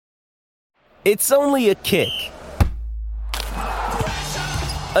It's only a kick,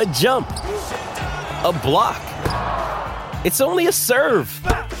 a jump, a block. It's only a serve.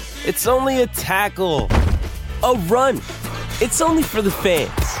 It's only a tackle, a run. It's only for the fans.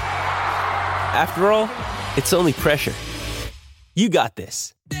 After all, it's only pressure. You got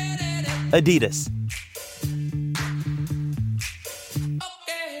this. Adidas.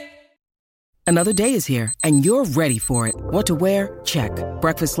 Another day is here, and you're ready for it. What to wear? Check.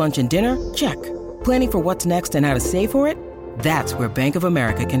 Breakfast, lunch, and dinner? Check. Planning for what's next and how to save for it? That's where Bank of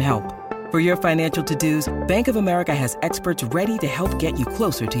America can help. For your financial to-dos, Bank of America has experts ready to help get you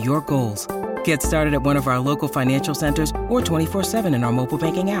closer to your goals. Get started at one of our local financial centers or 24/7 in our mobile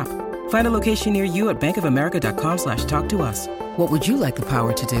banking app. Find a location near you at bankofamerica.com/talktous. What would you like the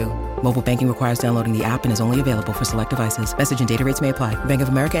power to do? Mobile banking requires downloading the app and is only available for select devices. Message and data rates may apply. Bank of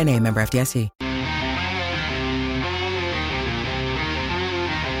America N.A., member FDIC.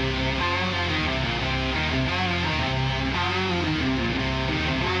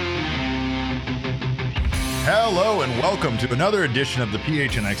 Hello and welcome to another edition of the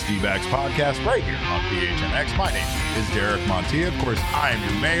PHNX D-Backs podcast right here on PHNX. My name is Derek Montia. Of course, I am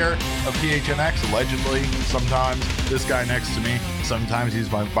your mayor of PHNX, allegedly. Sometimes this guy next to me, sometimes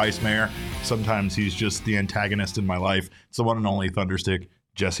he's my vice mayor, sometimes he's just the antagonist in my life. It's the one and only Thunderstick,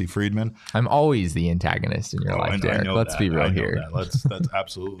 Jesse Friedman. I'm always the antagonist in your life, Derek. Let's be real here. That's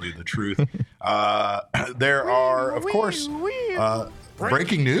absolutely the truth. There are, of course,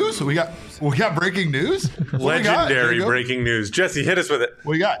 breaking news. We got breaking news. Legendary breaking news. Jesse, hit us with it.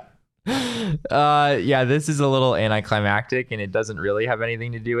 What we got? Yeah, this is a little anticlimactic, and it doesn't really have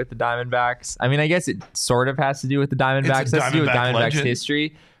anything to do with the Diamondbacks. I mean, I guess it sort of has to do with the Diamondbacks. It has to do with Diamondbacks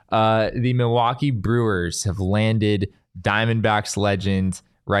history. The Milwaukee Brewers have landed Diamondbacks legend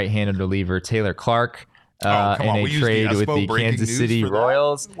right-handed reliever Taylor Clark in a trade with the Kansas City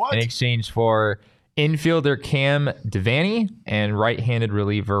Royals in exchange for infielder Cam Devaney and right-handed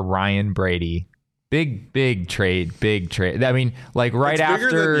reliever Ryan Brady. Big trade. I mean, like right it's after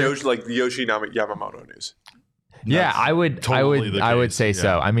bigger than the Yoshi Yamamoto news. Yeah, I would say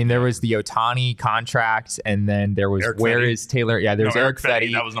so. I mean, there was the Ohtani contract, and then there was Taylor? Yeah, there's Eric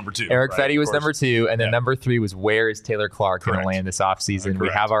Fetty. That was number 2. Eric Fetty was number 2, and then number 3 was where is Taylor Clark going to land this offseason? We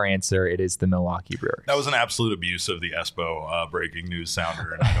have our answer. It is the Milwaukee Brewers. That was an absolute abuse of the Espo breaking news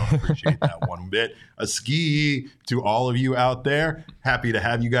sounder, and I don't appreciate that one bit. A ski to all of you out there. Happy to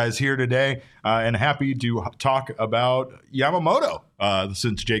have you guys here today, and happy to talk about Yamamoto.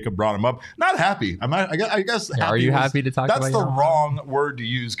 Since Jacob brought him up, not happy. I guess. Happy Are you happy to talk about That's the Yamamoto? wrong word to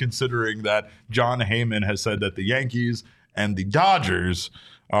use, considering that John Heyman has said that the Yankees and the Dodgers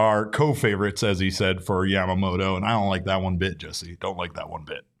are co-favorites, as he said, for Yamamoto, and I don't like that one bit, Jesse. Don't like that one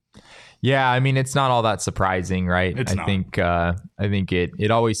bit. Yeah, I mean, it's not all that surprising, right? I think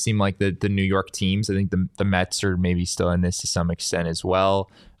it always seemed like the New York teams. I think the Mets are maybe still in this to some extent as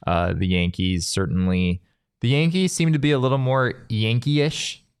well. The Yankees certainly. The Yankees seem to be a little more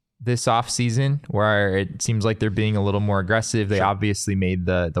Yankee-ish this offseason, where it seems like they're being a little more aggressive. They obviously made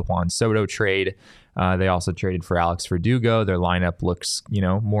the Juan Soto trade. They also traded for Alex Verdugo. Their lineup looks,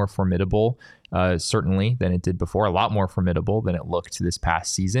 more formidable, certainly, than it did before. A lot more formidable than it looked this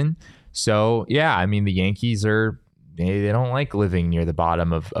past season. So, yeah, I mean, the Yankees they don't like living near the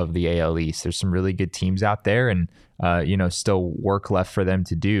bottom of the AL East. There's some really good teams out there, and still work left for them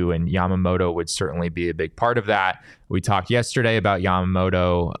to do. And Yamamoto would certainly be a big part of that. We talked yesterday about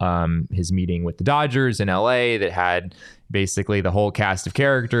Yamamoto, his meeting with the Dodgers in LA that had basically the whole cast of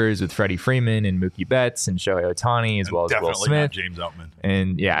characters with Freddie Freeman and Mookie Betts and Shohei Ohtani, as well as Will Smith. Not James Outman.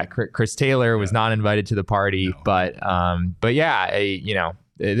 And yeah, Chris Taylor was not invited to the party, no. But yeah,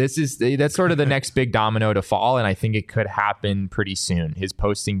 that's sort of the next big domino to fall, and I think it could happen pretty soon. His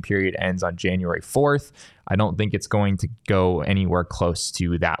posting period ends on January 4th. I don't think it's going to go anywhere close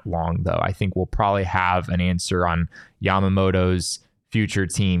to that long, though. I think we'll probably have an answer on Yamamoto's future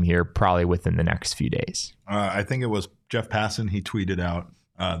team here probably within the next few days. I think it was Jeff Passan. He tweeted out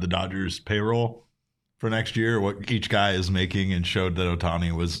the Dodgers payroll for next year, what each guy is making, and showed that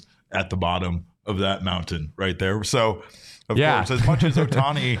Ohtani was at the bottom of that mountain right there. So, of course, as much as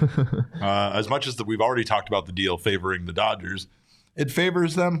Ohtani, as much as we've already talked about the deal favoring the Dodgers, it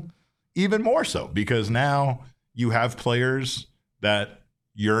favors them even more so, because now you have players that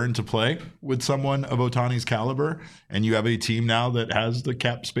yearn to play with someone of Ohtani's caliber, and you have a team now that has the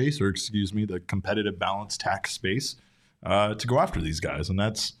cap space, or the competitive balance tax space to go after these guys. And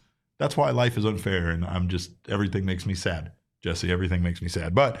that's why life is unfair, and everything makes me sad, Jesse. Everything makes me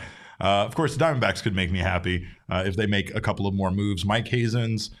sad. But of course, the Diamondbacks could make me happy if they make a couple of more moves. Mike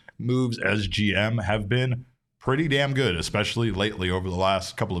Hazen's moves as GM have been pretty damn good, especially lately over the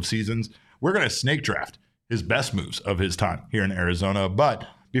last couple of seasons. we're going to snake draft his best moves of his time here in Arizona. But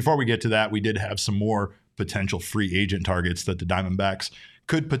before we get to that, we did have some more potential free agent targets that the Diamondbacks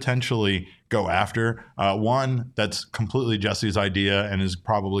could potentially go after. One that's completely Jesse's idea and is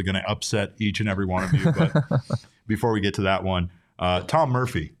probably going to upset each and every one of you. But before we get to that one, Tom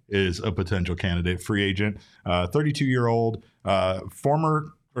Murphy is a potential candidate, free agent, 32-year-old,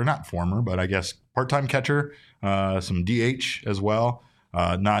 former, or not former, but I guess part-time catcher, some DH as well.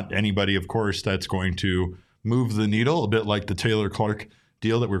 Not anybody, of course, that's going to move the needle, a bit like the Taylor Clark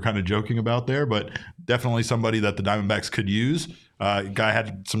deal that we're kind of joking about there, but definitely somebody that the Diamondbacks could use. Guy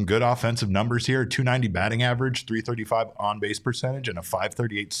had some good offensive numbers here, 290 batting average, 335 on-base percentage, and a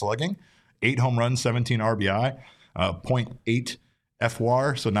 538 slugging, 8 home runs, 17 RBI, 0.8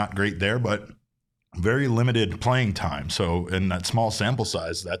 FWAR, so not great there, but very limited playing time. So in that small sample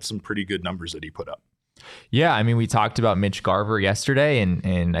size, that's some pretty good numbers that he put up. Yeah, I mean, we talked about Mitch Garver yesterday,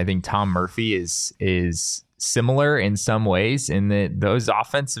 and I think Tom Murphy is similar in some ways in that those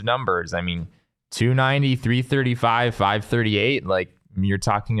offensive numbers. I mean, 290, 335, 538, like you're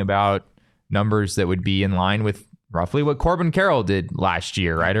talking about numbers that would be in line with roughly what Corbin Carroll did last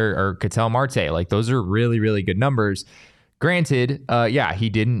year, right? Or Ketel Marte. Like those are really, really good numbers. Granted, he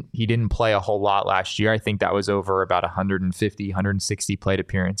didn't play a whole lot last year. I think that was over about 150, 160 plate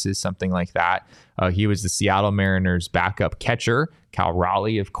appearances, something like that. He was the Seattle Mariners' backup catcher. Cal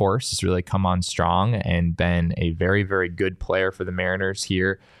Raleigh, of course, has really come on strong and been a very, very good player for the Mariners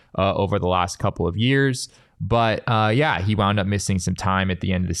here over the last couple of years. But he wound up missing some time at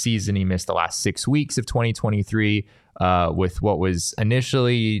the end of the season. He missed the last 6 weeks of 2023 with what was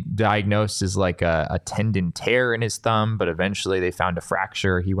initially diagnosed as like a tendon tear in his thumb, but eventually they found a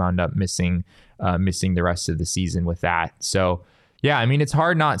fracture. He wound up missing the rest of the season with that. So, yeah, I mean, it's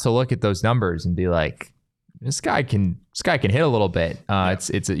hard not to look at those numbers and be like, this guy can hit a little bit.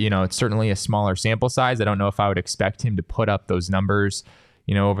 It's certainly a smaller sample size. I don't know if I would expect him to put up those numbers,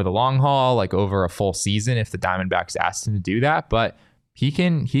 over the long haul, like over a full season, if the Diamondbacks asked him to do that. But he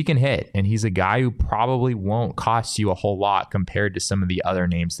can hit, and he's a guy who probably won't cost you a whole lot compared to some of the other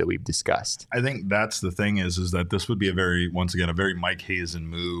names that we've discussed. I think that's the thing is that this would be a very Mike Hazen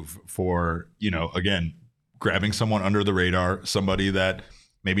move for, again, grabbing someone under the radar, somebody that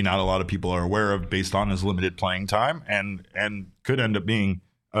maybe not a lot of people are aware of based on his limited playing time, and could end up being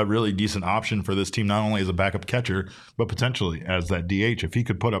a really decent option for this team, not only as a backup catcher, but potentially as that DH, if he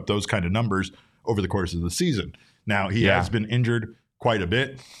could put up those kind of numbers over the course of the season. Now, he has been injured quite a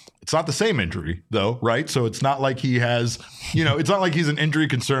bit. It's not the same injury, though, right? So it's not like he has, it's not like he's an injury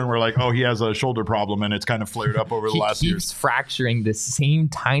concern where like, he has a shoulder problem and it's kind of flared up over the last year. He keeps fracturing the same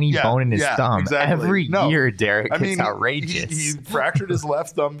tiny bone in his thumb every year, Derek. It's outrageous. He fractured his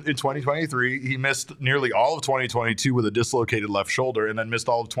left thumb in 2023. He missed nearly all of 2022 with a dislocated left shoulder, and then missed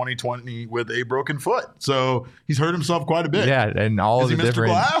all of 2020 with a broken foot. So he's hurt himself quite a bit. Yeah, and all of the different... Has he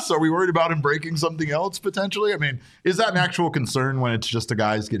missed a glass? Are we worried about him breaking something else potentially? I mean, is that an actual concern when it's just a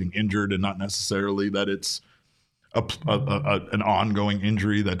guy's getting injured and not necessarily that it's an ongoing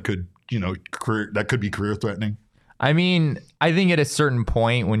injury that could be career threatening? I mean, I think at a certain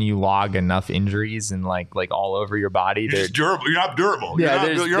point when you log enough injuries and like all over your body, you're just durable. You're not durable. Yeah,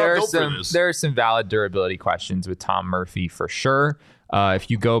 there are some valid durability questions with Tom Murphy for sure.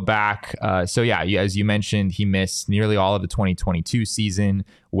 If you go back, as you mentioned, he missed nearly all of the 2022 season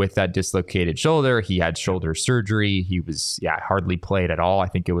with that dislocated shoulder. He had shoulder surgery. He was, hardly played at all. I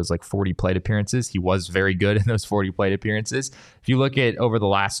think it was like 40 plate appearances. He was very good in those 40 plate appearances. If you look at over the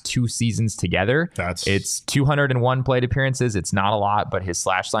last 2 seasons together, it's 201 plate appearances. It's not a lot, but his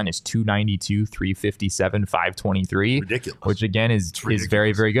slash line is 292, 357, 523. Ridiculous. Which again is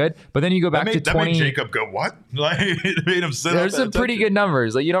very, very good. But then you go back to 20. That made Jacob go, what? Like, it made him sit There's some pretty good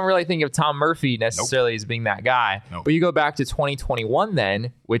numbers. Like, you don't really think of Tom Murphy necessarily as being that guy. Nope. But you go back to 2021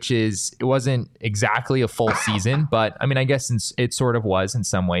 then, it wasn't exactly a full season, but I mean, I guess it sort of was in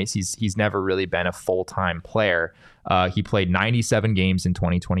some ways. He's never really been a full-time player. He played 97 games in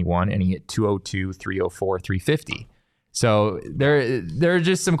 2021, and he hit 202, 304, 350. So there are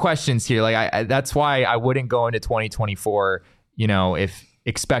just some questions here. Like that's why I wouldn't go into 2024, if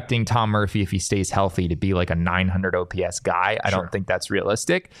expecting Tom Murphy, if he stays healthy, to be like a 900 OPS guy. I don't think that's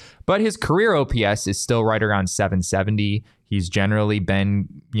realistic. But his career OPS is still right around 770. He's generally been,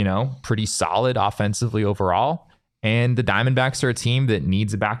 pretty solid offensively overall. And the Diamondbacks are a team that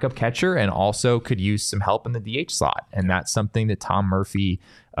needs a backup catcher and also could use some help in the DH slot. And that's something that Tom Murphy,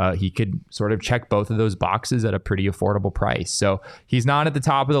 he could sort of check both of those boxes at a pretty affordable price. So he's not at the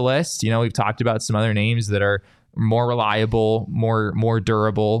top of the list. We've talked about some other names that are more reliable, more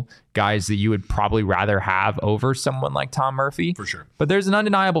durable guys that you would probably rather have over someone like Tom Murphy. For sure. But there's an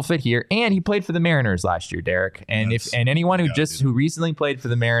undeniable fit here. And he played for the Mariners last year, Derek. And anyone who recently played for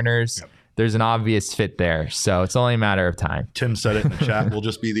the Mariners, there's an obvious fit there. So it's only a matter of time. Tim said it in the chat. We'll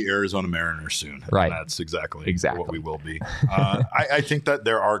just be the Arizona Mariners soon. Right. And that's exactly what we will be. I think that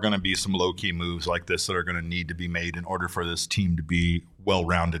there are going to be some low-key moves like this that are going to need to be made in order for this team to be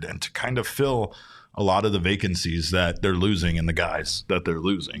well-rounded and to kind of fill a lot of the vacancies that they're losing in the guys that they're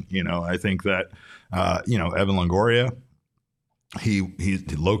losing. I think that, Evan Longoria,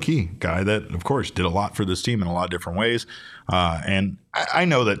 he's a low-key guy that, of course, did a lot for this team in a lot of different ways. And I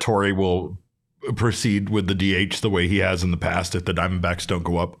know that Torrey will proceed with the DH the way he has in the past if the Diamondbacks don't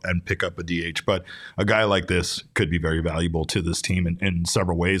go up and pick up a DH. But a guy like this could be very valuable to this team in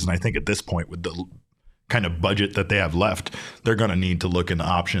several ways. And I think at this point, with the kind of budget that they have left, they're going to need to look into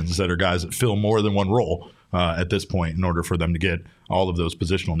options that are guys that fill more than one role at this point in order for them to get all of those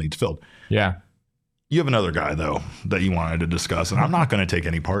positional needs filled. Yeah. You have another guy, though, that you wanted to discuss, and I'm not going to take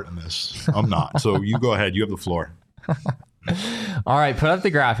any part in this. I'm not. So you go ahead. You have the floor. All right. Put up the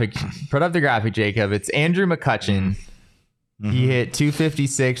graphic, Jacob. It's Andrew McCutchen. He hit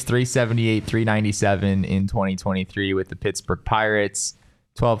 256, 378, 397 in 2023 with the Pittsburgh Pirates.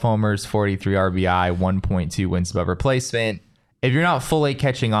 12 homers, 43 RBI, 1.2 wins above replacement. If you're not fully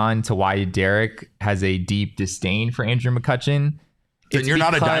catching on to why Derek has a deep disdain for Andrew McCutchen, then you're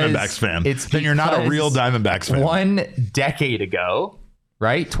not a Diamondbacks fan. Then you're not a real Diamondbacks fan. 1 decade ago,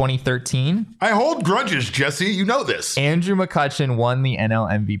 right? 2013. I hold grudges, Jesse. You know this. Andrew McCutchen won the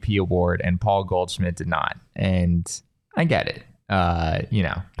NL MVP award and Paul Goldschmidt did not. And I get it.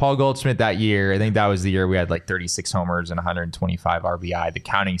 Paul Goldschmidt that year, I think that was the year we had like 36 homers and 125 RBI. The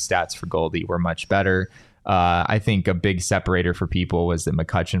counting stats for Goldie were much better. I think a big separator for people was that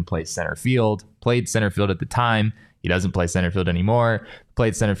McCutchen played center field at the time. He doesn't play center field anymore.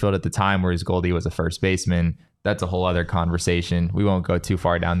 Played center field at the time, whereas Goldie was a first baseman. That's a whole other conversation. We won't go too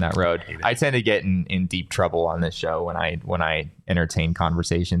far down that road. I tend to get in deep trouble on this show when I entertain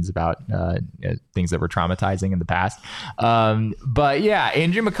conversations about things that were traumatizing in the past. But yeah,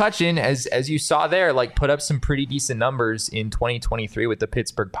 Andrew McCutchen, as you saw there, put up some pretty decent numbers in 2023 with the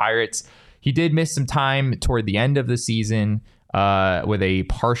Pittsburgh Pirates. He did miss some time toward the end of the season with a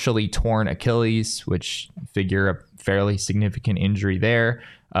partially torn Achilles, which figure a fairly significant injury there.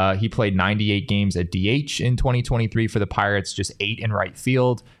 He played 98 games at DH in 2023 for the Pirates, just 8 in right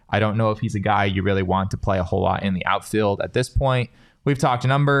field. I don't know if he's a guy you really want to play a whole lot in the outfield at this point. We've talked a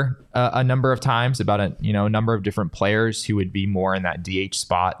number of times about a number of different players who would be more in that DH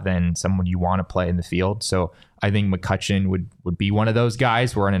spot than someone you want to play in the field. So I think McCutchen would be one of those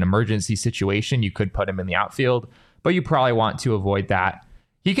guys where in an emergency situation, you could put him in the outfield, but you probably want to avoid that.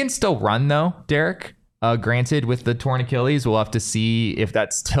 He can still run though, Derek. Granted, with the torn Achilles, we'll have to see if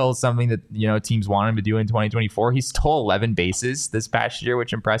that's still something that teams want him to do in 2024. He stole 11 bases this past year,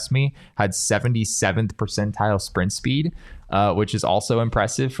 which impressed me. Had 77th percentile sprint speed, which is also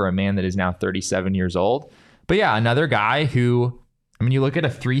impressive for a man that is now 37 years old. But yeah, another guy who, you look at a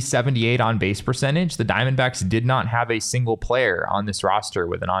 378 on base percentage. The Diamondbacks did not have a single player on this roster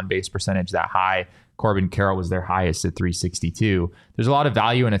with an on base percentage that high. Corbin Carroll was their highest at 362. There's a lot of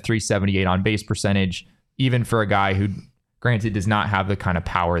value in a 378 on base percentage, even for a guy who, granted, does not have the kind of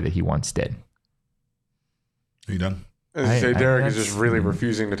power that he once did. Are you done? Derek is just really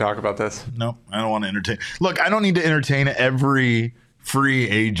refusing to talk about this. No, I don't want to entertain. Look, I don't need to entertain every free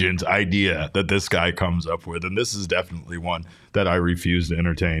agent idea that this guy comes up with, and this is definitely one that I refuse to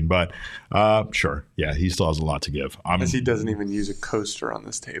entertain. But sure, yeah, he still has a lot to give. As he doesn't even use a coaster on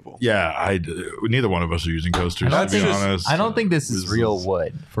this table. Yeah, neither one of us are using coasters. To be honest, I don't think this is real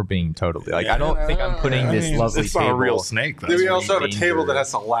wood. For being totally I don't think I'm putting this lovely it's table. It's not a real snake. We also have a table that has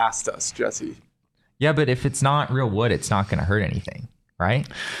to last us, Jesse. Yeah, but if it's not real wood, it's not going to hurt anything, right?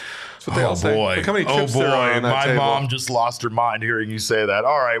 That's what they all say. Boy. Look how many chips there are on that My table. mom just lost her mind hearing you say that.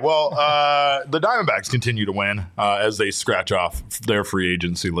 All right, well, the Diamondbacks continue to win as they scratch off their free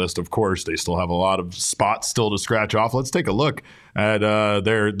agency list. Of course, they still have a lot of spots still to scratch off. Let's take a look at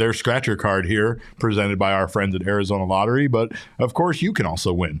their scratcher card here presented by our friends at Arizona Lottery. But, of course, you can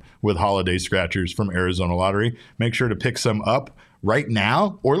also win with holiday scratchers from Arizona Lottery. Make sure to pick some up right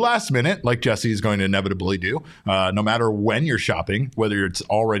now or last minute, like Jesse is going to inevitably do, no matter when you're shopping, whether it's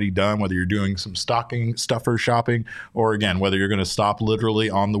already done, whether you're doing some stocking stuffer shopping, or again, whether you're going to stop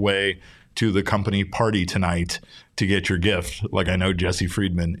literally on the way to the company party tonight to get your gift, like I know Jesse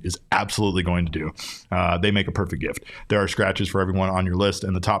Friedman is absolutely going to do. They make a perfect gift. There are scratches for everyone on your list,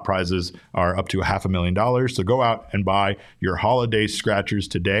 and the top prizes are up to $500,000. So go out and buy your holiday scratchers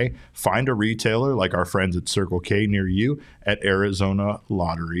today. Find a retailer like our friends at Circle K near you at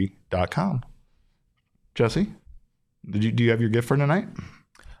ArizonaLottery.com. Jesse, do you have your gift for tonight?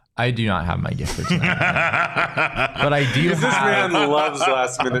 I do not have my gift for tonight, but I do. This man loves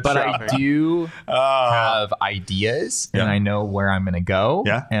last minute shopping. I do have ideas, and I know where I'm going to go,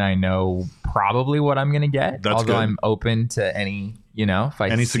 and I know probably what I'm going to get. That's although good. I'm open to any, if I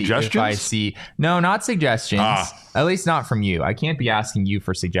any see, suggestions. If I see, no, not suggestions. At least not from you. I can't be asking you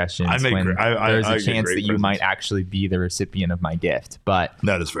for suggestions when there's a chance that you might actually be the recipient of my gift. But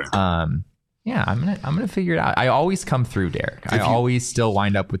that is fair. Yeah, I'm gonna figure it out. I always come through, Derek. I always still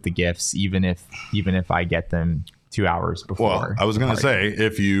wind up with the gifts, even if I get them 2 hours before. Well, I was going to say,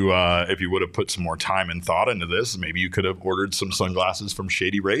 if you would have put some more time and thought into this, maybe you could have ordered some sunglasses from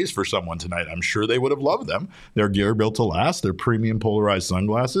Shady Rays for someone tonight. I'm sure they would have loved them. They're gear built to last. They're premium polarized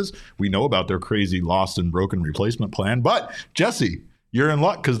sunglasses. We know about their crazy lost and broken replacement plan. But Jesse, you're in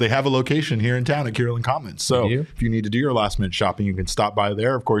luck because they have a location here in town at Kierland Commons. So if you need to do your last minute shopping, you can stop by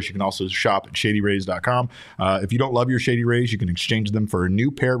there. Of course, you can also shop at shadyrays.com. If you don't love your Shady Rays, you can exchange them for a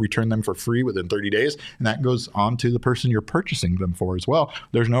new pair, return them for free within 30 days. And that goes on to the person you're purchasing them for as well.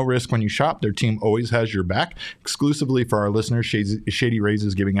 There's no risk when you shop. Their team always has your back. Exclusively for our listeners, Shady Rays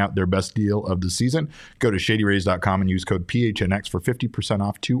is giving out their best deal of the season. Go to shadyrays.com and use code PHNX for 50%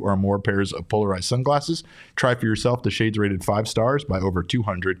 off 2 or more pairs of polarized sunglasses. Try for yourself. The shades rated 5 stars by over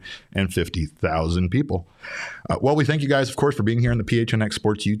 250,000 people. Well, we thank you guys, of course, for being here on the PHNX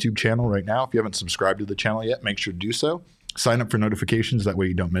Sports YouTube channel right now. If you haven't subscribed to the channel yet, make sure to do so. Sign up for notifications. That way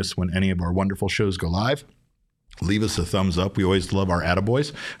you don't miss when any of our wonderful shows go live. Leave us a thumbs up. We always love our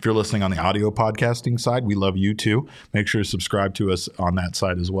attaboys. If you're listening on the audio podcasting side, we love you too. Make sure to subscribe to us on that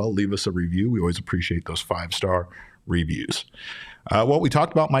side as well. Leave us a review. We always appreciate those 5-star reviews. Well, we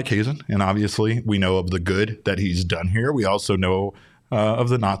talked about Mike Hazen, and obviously we know of the good that he's done here. We also know of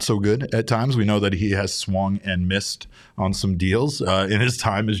the not so good at times. We know that he has swung and missed on some deals in his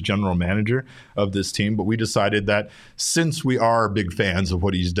time as general manager of this team. But we decided that since we are big fans of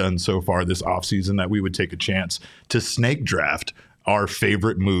what he's done so far this offseason, that we would take a chance to snake draft our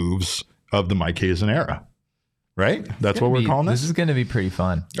favorite moves of the Mike Hazen era. Right? That's what we're calling this. This is going to be pretty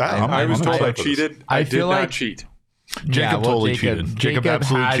fun. I was told I cheated. I did not cheat. Jacob totally cheated. Jacob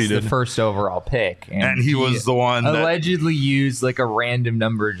absolutely has cheated. The first overall pick, and he was the one that allegedly used like a random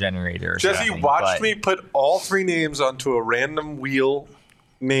number generator. Jesse watched me put all 3 names onto a random wheel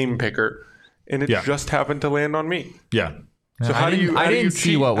name picker, and it just happened to land on me. Yeah. So I didn't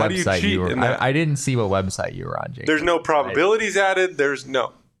see what website you were. I didn't see what website you were on, Jacob. There's no probabilities added. There's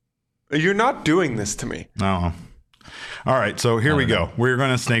no. You're not doing this to me. No. All right, so here we go. We're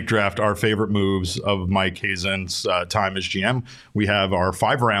going to snake draft our favorite moves of Mike Hazen's time as GM. We have our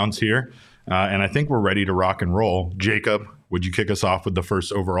 5 rounds here, and I think we're ready to rock and roll. Jacob, would you kick us off with the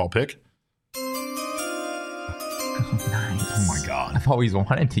first overall pick? Oh, nice. Oh, my God. I've always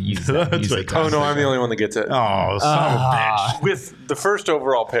wanted to use that music. Oh, no, I'm the only one that gets it. Oh, son of a bitch. With the first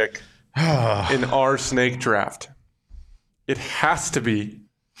overall pick in our snake draft, it has to be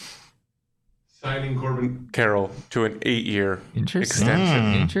signing Corbin Carroll to an 8-year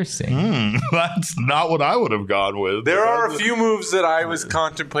extension. Interesting. That's not what I would have gone with. There are a few moves that I was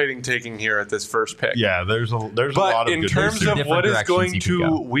contemplating taking here at this first pick. Yeah, there's a lot of good But in terms of what is going to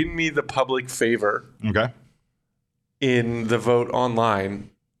go. win me the public favor okay. in the vote online,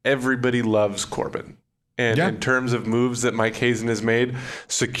 everybody loves Corbin. And in terms of moves that Mike Hazen has made,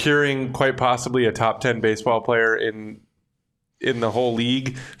 securing quite possibly a top 10 baseball player in the whole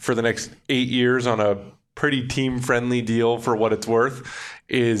league for the next 8 years on a pretty team-friendly deal for what it's worth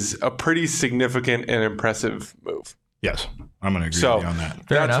is a pretty significant and impressive move. Yes, I'm going to agree with you on that.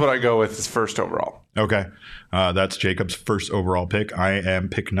 That's what I go with as first overall. Okay. That's Jacob's first overall pick. I am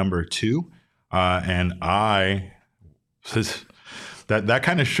pick number 2. And that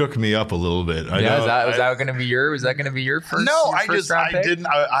kind of shook me up a little bit. Was that going to be your first? No, I didn't.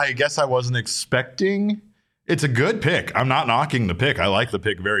 I guess I wasn't expecting. It's a good pick. I'm not knocking the pick. I like the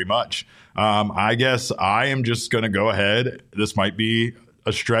pick very much. I guess I am just going to go ahead. This might be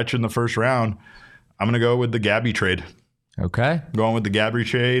a stretch in the first round. I'm going to go with the Gabby trade. Okay. Going with the Gabby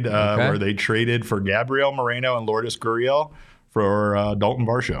trade where they traded for Gabriel Moreno and Lourdes Gurriel for Dalton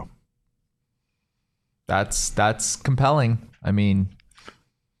Varsho. That's compelling. I mean,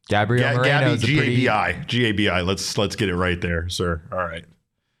 Gabriel Moreno is a pretty... G-A-B-I. Let's get it right there, sir. All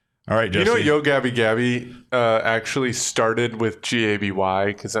right, Jesse. You know, Yo Gabby Gabby actually started with G-A-B-Y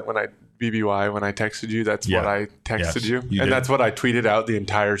because when I BBY when I texted you. That's what I texted you. You and did. that's what I tweeted out the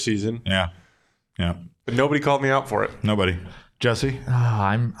entire season. Yeah. But nobody called me out for it. Nobody. Jesse? Oh,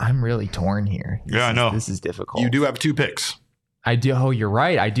 I'm really torn here. I know. This is difficult. You do have 2 picks. I do. Oh, you're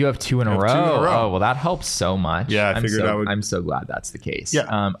right. I do have 2 in a row. 2 in a row. Oh, well, that helps so much. Yeah, I figured I would. I'm so glad that's the case.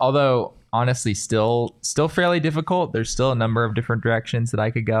 Yeah. Although, honestly, still fairly difficult. There's still a number of different directions that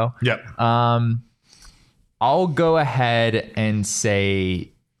I could go. Yep. I'll go ahead and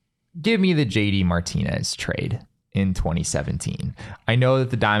say, give me the JD Martinez trade in 2017. I know that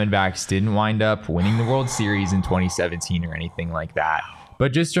the Diamondbacks didn't wind up winning the World Series in 2017 or anything like that.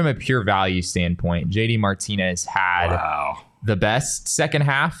 But just from a pure value standpoint, JD Martinez had the best second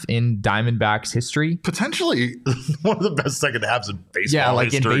half in Diamondbacks history. Potentially one of the best second halves in baseball history. Yeah,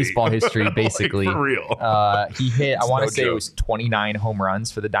 like in baseball history, basically. Like, for real. He hit, I want to say joke. it was 29 home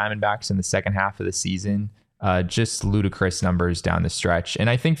runs for the Diamondbacks in the second half of the season. Just ludicrous numbers down the stretch. And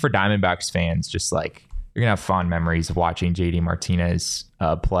I think for Diamondbacks fans, just like, you're going to have fond memories of watching JD Martinez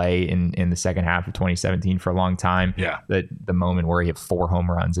play in the second half of 2017 for a long time. Yeah. The moment where he hit 4 home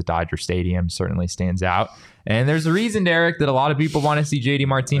runs at Dodger Stadium certainly stands out. And there's a reason, Derek, that a lot of people want to see JD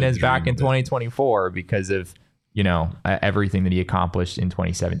Martinez back in 2024 because of, everything that he accomplished in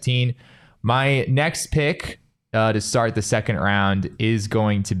 2017. My next pick to start the second round is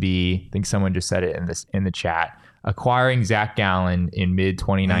going to be, I think someone just said it in the chat, acquiring Zach Gallen in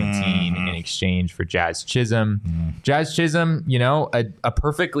mid-2019 in exchange for Jazz Chisholm. Jazz Chisholm, a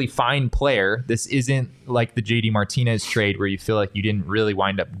perfectly fine player. This isn't like the JD Martinez trade where you feel like you didn't really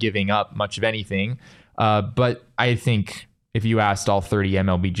wind up giving up much of anything. But I think if you asked all 30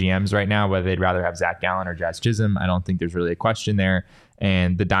 MLB GMs right now whether they'd rather have Zach Gallen or Jazz Chisholm, I don't think there's really a question there.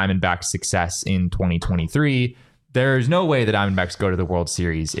 And the Diamondbacks' success in 2023, there's no way the Diamondbacks go to the World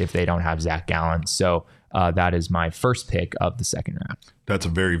Series if they don't have Zach Gallen. So that is my first pick of the second round. That's a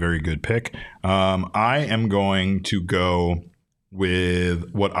very, very good pick. I am going to go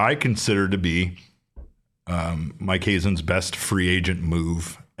with what I consider to be Mike Hazen's best free agent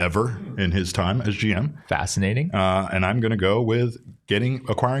move ever in his time as GM. Fascinating. And I'm going to go with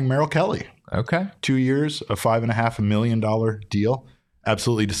acquiring Merrill Kelly. Okay. 2 years, a $5.5 million deal.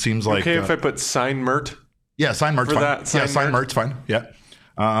 Absolutely, just seems like. Okay, if I put sign Mert. Yeah, sign Mert's fine. Sign Mert's fine. Yeah.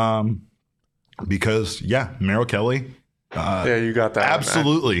 Because Merrill Kelly. You got that.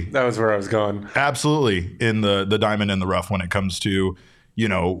 Absolutely. That was where I was going. Absolutely, in the diamond in the rough when it comes to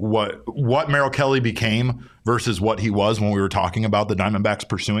what Merrill Kelly became versus what he was when we were talking about the Diamondbacks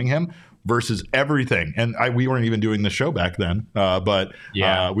pursuing him versus everything. And we weren't even doing the show back then, but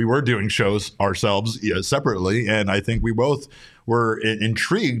we were doing shows ourselves separately, and I think we both were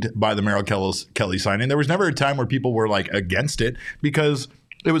intrigued by the Merrill Kelly signing. There was never a time where people were like against it because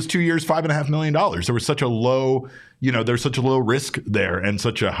it was 2 years, $5.5 million. There was such a low, there's such a low risk there and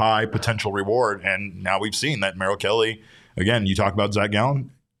such a high potential reward. And now we've seen that Merrill Kelly, again, you talk about Zach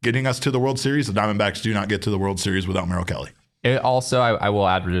Gallen getting us to the World Series. The Diamondbacks do not get to the World Series without Merrill Kelly. It also, I will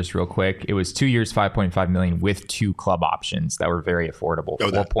add just real quick, it was 2 years, $5.5 million with 2 club options that were very affordable.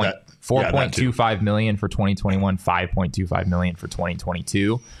 $4.25 million for 2021, $5.25 million for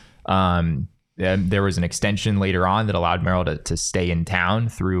 2022. There was an extension later on that allowed Merrill to stay in town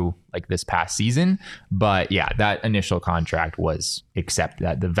through like this past season. But that initial contract was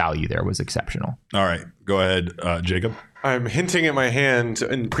that the value there was exceptional. All right, go ahead, Jacob. I'm hinting at my hand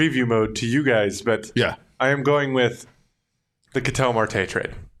in preview mode to you guys, but I am going with the Ketel Marte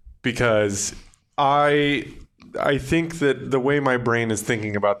trade because I think that the way my brain is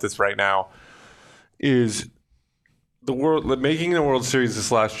thinking about this right now is making the World Series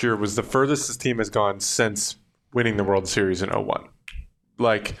this last year was the furthest this team has gone since winning the World Series in 2001.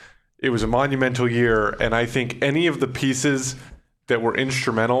 Like, it was a monumental year, and I think any of the pieces that were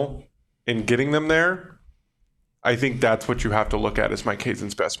instrumental in getting them there, I think that's what you have to look at as Mike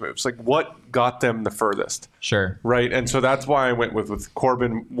Hazen's best moves. Like, what got them the furthest? Sure. Right? And so that's why I went with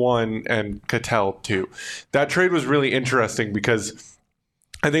Corbin 1 and Ketel 2. That trade was really interesting because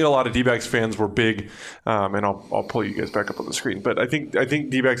I think a lot of D-backs fans were big, and I'll pull you guys back up on the screen. But I think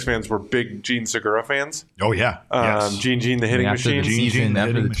D-backs fans were big Gene Segura fans. Oh yeah, yes. Gene the hitting machine.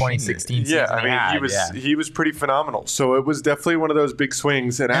 After the 2016 season, he was pretty phenomenal. So it was definitely one of those big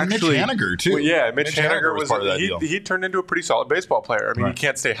swings. And actually, Mitch Haniger too. Well, Mitch Haniger was part of that deal. He turned into a pretty solid baseball player. I mean, he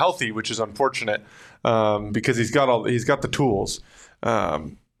can't stay healthy, which is unfortunate because he's got the tools.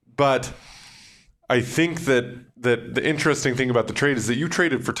 But I think that the interesting thing about the trade is that you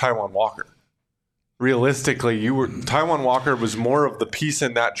traded for Taijuan Walker, realistically, Taijuan Walker was more of the piece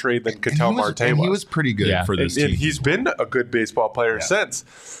in that trade than Ketel Marte was. He was pretty good for this team. And he's been a good baseball player since.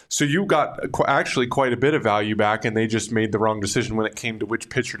 So you got actually quite a bit of value back, and they just made the wrong decision when it came to which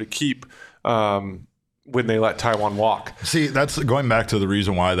pitcher to keep when they let Taijuan walk. See, that's going back to the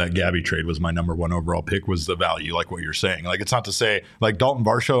reason why that Gabby trade was my number one overall pick, was the value, like what you're saying. Like, it's not to say, like Dalton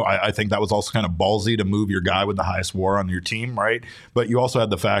Varsho, I think that was also kind of ballsy to move your guy with the highest WAR on your team, right? But you also had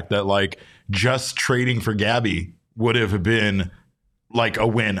the fact that, like, just trading for Gabby would have been like a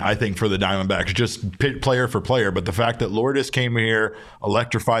win, I think, for the Diamondbacks, just player for player. But the fact that Lourdes came here,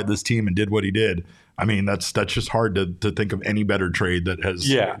 electrified this team, and did what he did, I mean, that's just hard to think of any better trade that has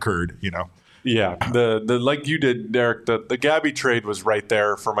occurred, you know? Yeah, the like you did, Derek. The Gabby trade was right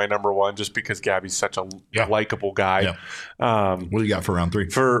there for my number one, just because Gabby's such a likable guy. Yeah. What do you got for round three?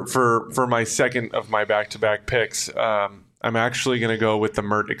 For my second of my back-to-back picks, I'm actually going to go with the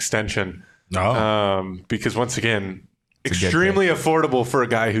Mert extension. Because once again, extremely affordable for a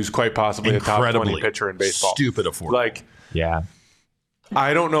guy who's quite possibly a top 20 pitcher in baseball. Stupid affordable.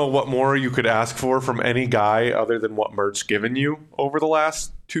 I don't know what more you could ask for from any guy other than what Mert's given you over the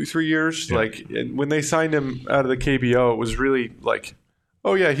last 2-3 years. Yeah. Like, when they signed him out of the KBO, it was really like,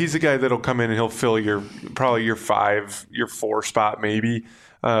 oh yeah, he's a guy that'll come in and he'll fill probably your 5, your 4 spot maybe.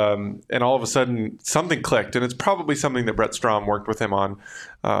 And all of a sudden something clicked, and it's probably something that Brett Strom worked with him on.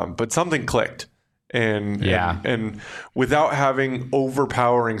 But something clicked. And without having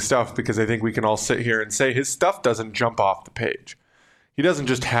overpowering stuff, because I think we can all sit here and say his stuff doesn't jump off the page. He doesn't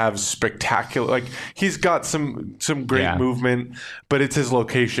just have spectacular, like, he's got some great movement, but it's his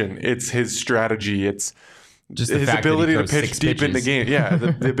location, it's his strategy, it's just his ability to pitch deep in the game. Yeah,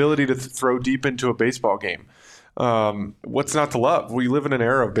 the ability to throw deep into a baseball game. What's not to love? We live in an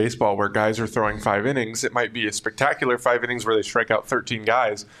era of baseball where guys are throwing 5 innings. It might be a spectacular 5 innings where they strike out 13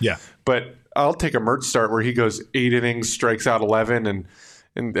 guys. Yeah, but I'll take a Mert start where he goes 8 innings, strikes out 11,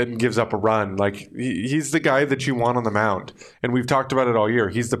 and gives up a run. Like, he's the guy that you want on the mound. And we've talked about it all year.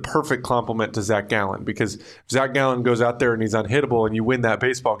 He's the perfect complement to Zach Gallen, because if Zach Gallen goes out there and he's unhittable and you win that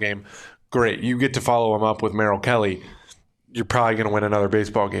baseball game, great. You get to follow him up with Merrill Kelly. You're probably going to win another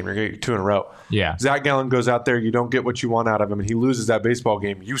baseball game. You're going to get 2 in a row. Yeah. Zach Gallen goes out there. You don't get what you want out of him, and he loses that baseball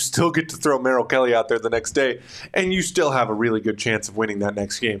game. You still get to throw Merrill Kelly out there the next day, and you still have a really good chance of winning that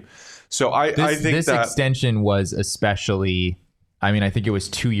next game. So I think this extension was especially... I mean, I think it was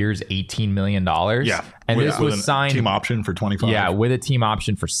 2 years, $18 million. Yeah. And this was signed... team option for 25. Yeah, with a team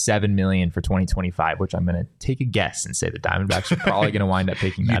option for $7 million for 2025, which I'm going to take a guess and say the Diamondbacks are probably going to wind up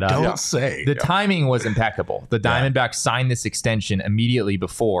picking that up. Don't say. The timing was impeccable. The Diamondbacks signed this extension immediately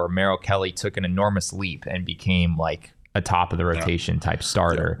before Merrill Kelly took an enormous leap and became like a top of the rotation type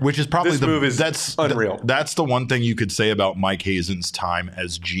starter. Which is probably that's unreal. That's the one thing you could say about Mike Hazen's time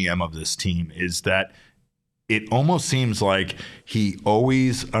as GM of this team, is that it almost seems like he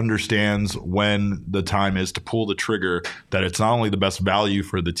always understands when the time is to pull the trigger, that it's not only the best value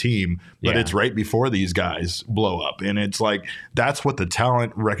for the team, but it's right before these guys blow up. And it's like, that's what the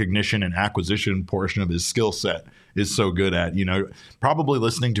talent recognition and acquisition portion of his skill set is so good at. You know, probably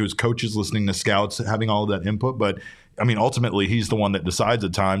listening to his coaches, listening to scouts, having all of that input. But I mean, ultimately, he's the one that decides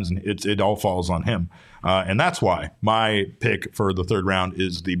at times, and it all falls on him. And that's why my pick for the third round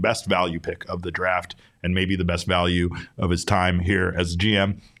is the best value pick of the draft, and maybe the best value of his time here as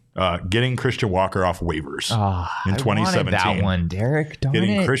GM, getting Christian Walker off waivers in 2017. I wanted that one, Derek.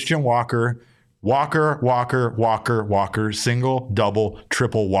 Christian Walker, single, double,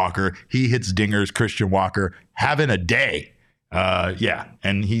 triple Walker. He hits dingers. Christian Walker having a day.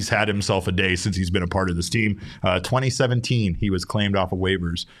 And he's had himself a day since he's been a part of this team. 2017, he was claimed off of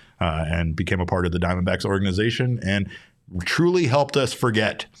waivers and became a part of the Diamondbacks organization, and truly helped us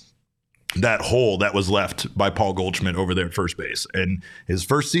forget that hole that was left by Paul Goldschmidt over there at first base. And his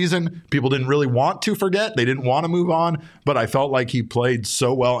first season, people didn't really want to forget. They didn't want to move on, but I felt like he played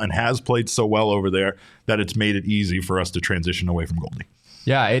so well and has played so well over there that it's made it easy for us to transition away from Goldie.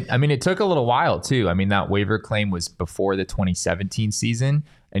 Yeah, it took a little while too. I mean, that waiver claim was before the 2017 season,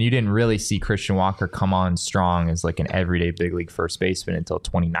 and you didn't really see Christian Walker come on strong as like an everyday big league first baseman until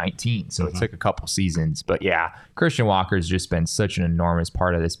 2019. So it took a couple seasons. But yeah, Christian Walker's just been such an enormous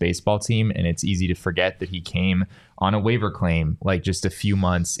part of this baseball team, and it's easy to forget that he came on a waiver claim like just a few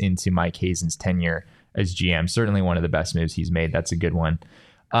months into Mike Hazen's tenure as GM. Certainly one of the best moves he's made. That's a good one.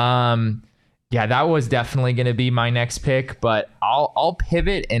 Yeah, that was definitely going to be my next pick, but I'll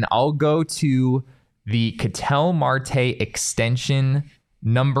pivot and I'll go to the Ketel Marte extension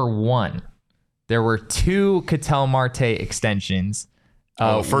number 1. There were 2 Ketel Marte extensions.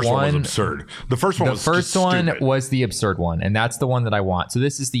 The first one was absurd. The first one was the absurd one, and that's the one that I want. So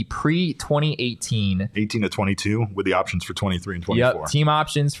this is the pre-2018. 18 to 22 with the options for 23 and 24. Yep, team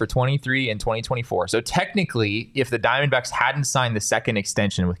options for 23 and 2024. So technically, if the Diamondbacks hadn't signed the second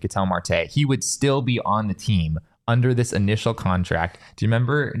extension with Ketel Marte, he would still be on the team under this initial contract. Do you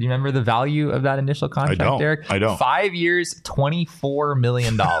remember the value of that initial contract, Derek? I don't. 5 years, $24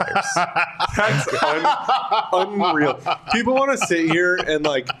 million. That's unreal. People want to sit here and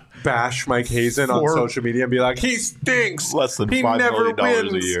like bash Mike Hazen on social media and be like, he stinks. Less than $5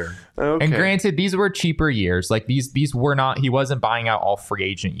 million a year. Okay. And granted, these were cheaper years. Like these were not, he wasn't buying out all free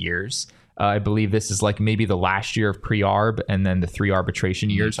agent years. I believe this is like maybe the last year of pre-arb, and then the 3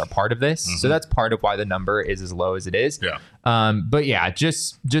 arbitration years are part of this. So that's part of why the number is as low as it is. Yeah. But yeah,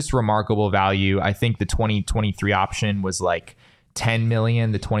 just remarkable value. I think the 2023 option was like 10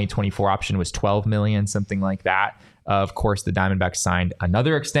 million. The 2024 option was 12 million, something like that. Of course, the Diamondbacks signed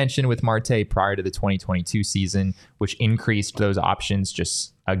another extension with Marte prior to the 2022 season, which increased those options,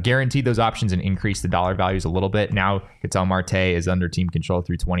 just guaranteed those options and increased the dollar values a little bit. Now, Ketel Marte is under team control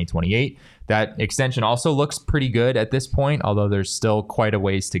through 2028. That extension also looks pretty good at this point, although there's still quite a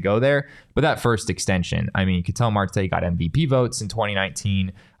ways to go there. But that first extension, I mean, Ketel Marte got MVP votes in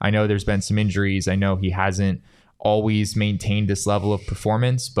 2019. I know there's been some injuries. I know he hasn't always maintained this level of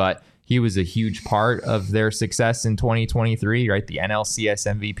performance, but he was a huge part of their success in 2023, right? The NLCS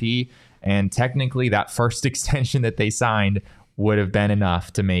MVP. And technically, that first extension that they signed would have been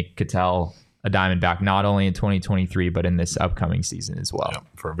enough to make Ketel a Diamondback, not only in 2023, but in this upcoming season as well. Yeah,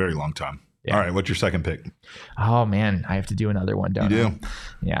 for a very long time. Yeah. All right, what's your second pick? Oh, man, I have to do another one, don't you I? do.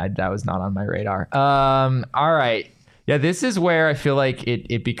 Yeah, that was not on my radar. All right. Yeah, this is where I feel like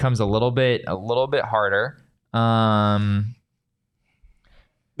it becomes a little bit harder.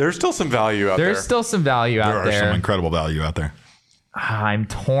 There's still some value out there. There's still some value out there. There are some incredible value out there. I'm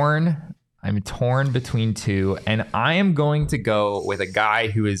torn between two, and I am going to go with a guy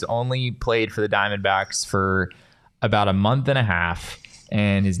who has only played for the Diamondbacks for about a month and a half,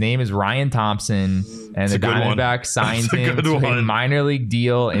 and his name is Ryan Thompson, and the Diamondbacks signed him to a minor league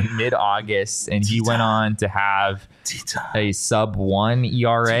deal in mid-August, and he went on to have a sub-1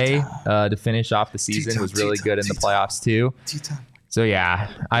 ERA to finish off the season. Was really good in the playoffs too. So yeah,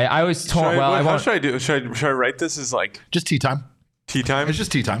 I was torn. How should I do? Should I write this as like just tea time? Tea time? It's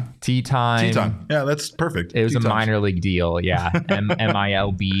just tea time. Tea time. Yeah, that's perfect. It was a minor league deal. Yeah,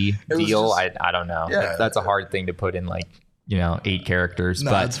 MILB deal. I don't know. Yeah, that's a hard thing to put in 8 characters.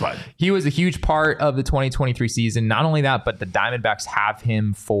 No, but that's fine. He was a huge part of the 2023 season. Not only that, but the Diamondbacks have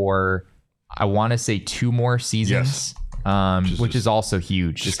him for, I want to say, 2 more seasons. Yes. Which is also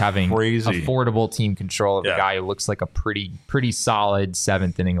huge. Just having affordable team control of a guy who looks like a pretty solid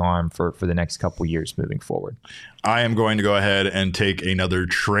 7th inning arm for the next couple years moving forward. I am going to go ahead and take another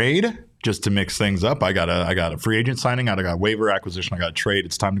trade just to mix things up. I got a free agent signing. I got a waiver acquisition. I got a trade.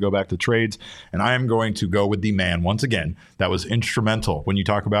 It's time to go back to trades. And I am going to go with the man, once again, that was instrumental. When you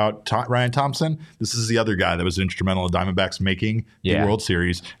talk about Ryan Thompson, this is the other guy that was instrumental in Diamondbacks making the World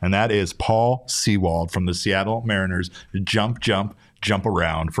Series. And that is Paul Sewald from the Seattle Mariners. Jump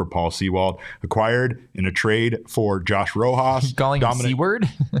around for Paul Sewald, acquired in a trade for Josh Rojas. Calling him C-word?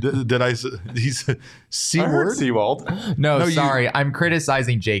 Did I? He's C-word? Sewald. No, sorry. I'm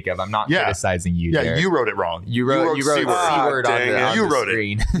criticizing Jacob. I'm not criticizing you. Yeah, there. you wrote it wrong. You wrote C-word on the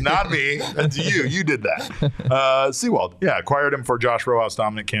screen. Not me. That's you. You did that. Sewald. Yeah, acquired him for Josh Rojas,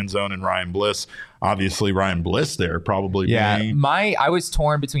 Dominic Canzone, and Ryan Bliss. Obviously, Ryan Bliss there probably. Yeah, I was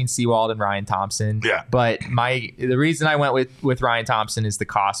torn between Sewald and Ryan Thompson. Yeah, but the reason I went with Ryan Thompson is the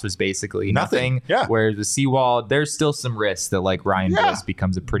cost was basically nothing. Yeah, whereas with Sewald, there's still some risk that Ryan Bliss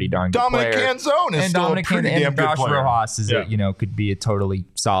becomes a pretty darn good Dominic player. Canzone is still a pretty damn good player. Josh Rojas is could be a totally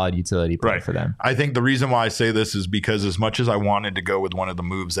solid utility player for them. I think the reason why I say this is because as much as I wanted to go with one of the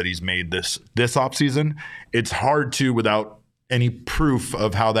moves that he's made this offseason, it's hard to without any proof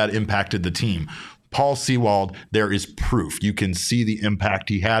of how that impacted the team. Paul Sewald, there is proof. You can see the impact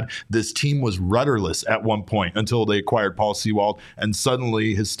he had. This team was rudderless at one point until they acquired Paul Sewald, and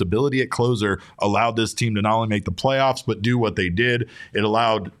suddenly his stability at closer allowed this team to not only make the playoffs, but do what they did. It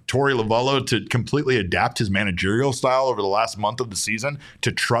allowed Torey Lovullo to completely adapt his managerial style over the last month of the season,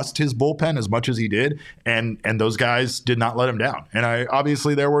 to trust his bullpen as much as he did, and those guys did not let him down. And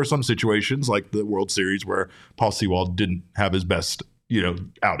obviously there were some situations like the World Series where Paul Sewald didn't have his best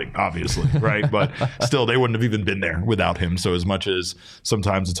outing, obviously, right? But still, they wouldn't have even been there without him. So as much as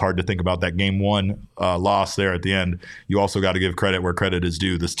sometimes it's hard to think about that game 1 loss there at the end, you also got to give credit where credit is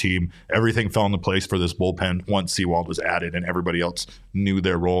due. This team, everything fell into place for this bullpen once Sewald was added and everybody else knew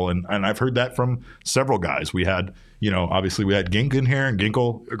their role. And I've heard that from several guys. We had obviously we had Gink in here, and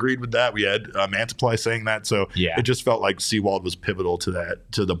Ginkel agreed with that. We had Mantiply saying that. So it just felt like Seawald was pivotal to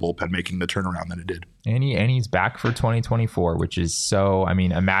the bullpen making the turnaround that it did. And he's back for 2024, which is so. I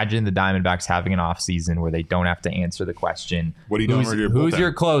mean, imagine the Diamondbacks having an offseason where they don't have to answer the question, "What are you doing with your bullpen? Who's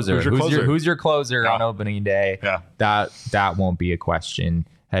your closer? Who's your closer on opening day?" Yeah, that won't be a question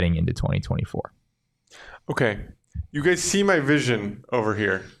heading into 2024. Okay, you guys see my vision over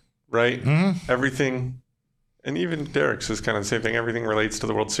here, right? Mm-hmm. Everything, and even Derek's is kind of the same thing. Everything relates to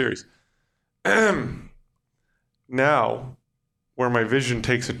the World Series. Now, where my vision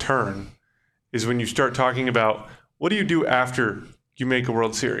takes a turn is when you start talking about what do you do after you make a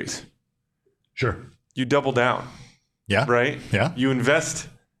World Series? Sure. You double down. Yeah. Right? Yeah. You invest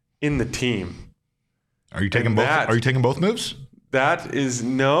in the team. Are you taking both? Are you taking both moves? That is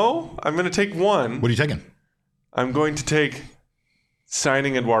no. I'm going to take one. What are you taking? I'm going to take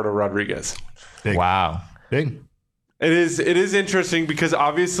signing Eduardo Rodriguez. Big. Wow. Big. It is interesting because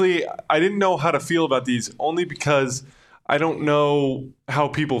obviously I didn't know how to feel about these only because I don't know how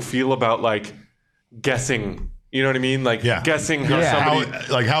people feel about like guessing. You know what I mean? Like guessing how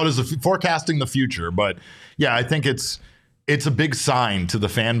somebody how does forecasting the future. But yeah, I think it's a big sign to the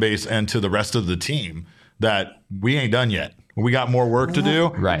fan base and to the rest of the team that we ain't done yet. We got more work to do.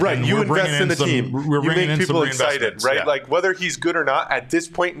 Right. And you invest in the team. You make people excited, right? Yeah. Like whether he's good or not, at this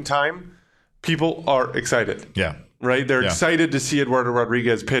point in time, people are excited. Yeah. Right? They're excited to see Eduardo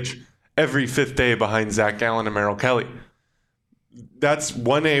Rodriguez pitch every fifth day behind Zach Gallen and Merrill Kelly. That's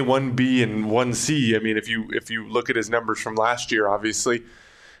 1A, 1B, and 1C. I mean, if you look at his numbers from last year, obviously,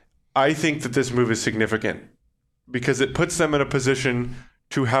 I think that this move is significant because it puts them in a position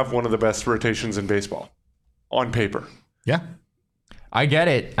to have one of the best rotations in baseball on paper. Yeah. I get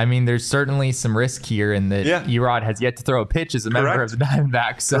it. I mean, there's certainly some risk here in that Erod has yet to throw a pitch as a member of the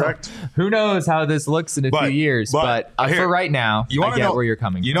Diamondbacks. So who knows how this looks in a few years. But for right now, I get where you're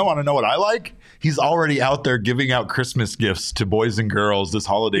coming from. You don't want to know what I like? He's already out there giving out Christmas gifts to boys and girls this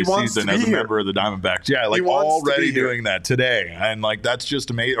holiday season as a member of the Diamondbacks. Yeah, like already doing that today. And like that's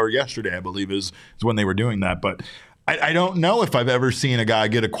just amazing. Or yesterday, I believe, is when they were doing that. But I don't know if I've ever seen a guy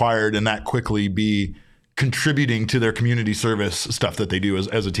get acquired and that quickly be contributing to their community service stuff that they do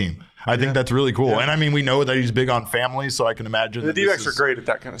as a team. I think that's really cool. And I mean, we know that he's big on families, so I can imagine the D-backs are great at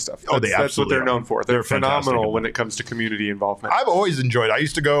that kind of stuff. That's what they're known for. They're phenomenal when it comes to community involvement. I've always enjoyed it. I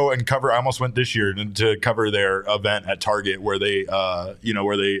used to go and cover, I almost went this year to cover their event at Target where they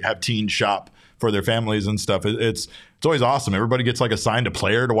where they have teen shop for their families and stuff. It's always awesome. Everybody gets like assigned a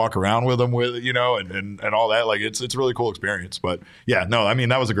player to walk around with them with, and all that. Like it's a really cool experience. But yeah, no, I mean,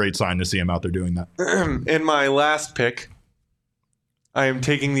 that was a great sign to see him out there doing that. In my last pick, I am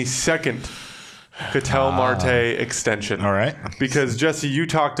taking the second Ketel Marte extension. All right. Because Jesse, you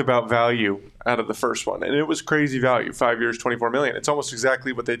talked about value out of the first one, and it was crazy value. 5 years, $24 million. It's almost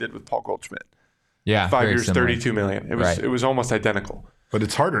exactly what they did with Paul Goldschmidt. Yeah. 5 years, $32 million. It was almost identical. But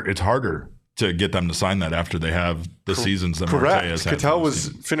it's harder to get them to sign that after they have the seasons that Marte has had. Ketel was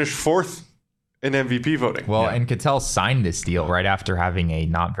finished fourth in MVP voting. Well, and Ketel signed this deal right after having a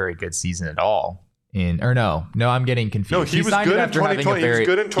not very good season at all. No, I'm getting confused. No, he was good in 2020. He was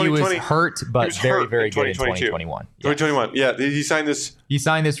good in 2020. He was hurt, but very, very good in 2021. 2021. Yeah, he signed this. He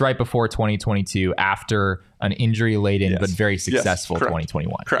signed this right before 2022 after an injury-laden but very successful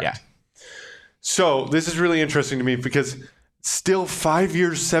 2021. Correct. Yeah. So this is really interesting to me because still 5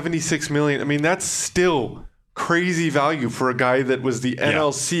 years, $76 million. I mean, that's still crazy value for a guy that was the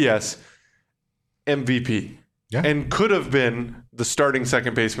NLCS MVP and could have been the starting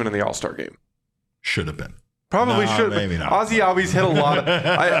second baseman in the All-Star game. Should have been. Probably should have maybe been. not. Ozzy Albies hit a lot of...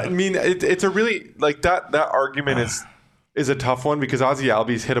 I mean, it's a really... Like, that argument is a tough one because Ozzy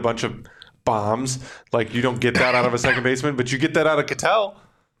Albies hit a bunch of bombs. Like, you don't get that out of a second baseman, but you get that out of Ketel.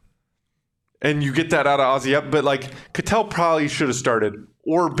 And you get that out of Ozzy. But, like, Ketel probably should have started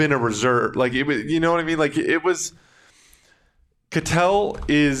or been a reserve. Like, it was... You know what I mean? Like, it was... Ketel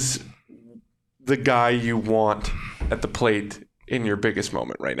is the guy you want at the plate in your biggest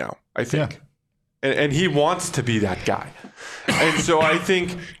moment right now, I think. Yeah. And he wants to be that guy. And so I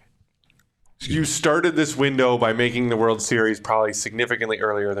think you started this window by making the World Series probably significantly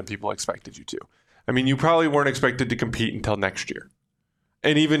earlier than people expected you to. I mean, you probably weren't expected to compete until next year.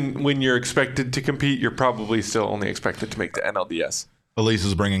 And even when you're expected to compete, you're probably still only expected to make the NLDS. Elise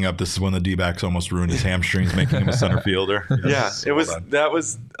is bringing up this is when the D-backs almost ruined his hamstrings, making him a center fielder. That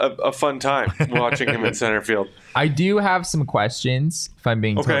was a fun time watching him in center field. I do have some questions, if I'm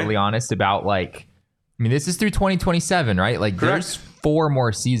being totally honest, about this is through 2027, right? Like, there's 4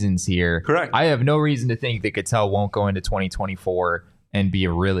 more seasons here. Correct. I have no reason to think that Ketel won't go into 2024 and be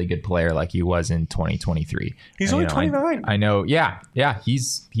a really good player like he was in 2023. He's only 29. I know. Yeah.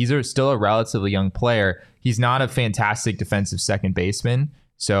 He's still a relatively young player. He's not a fantastic defensive second baseman.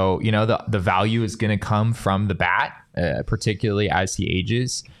 So, the value is going to come from the bat, particularly as he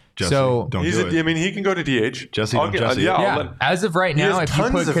ages. Jesse, so don't do it. I mean, he can go to DH. Jesse. As of right now, if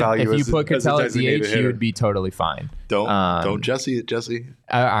you put Ketel at DH, he would be totally fine. Don't Jesse it, Jesse.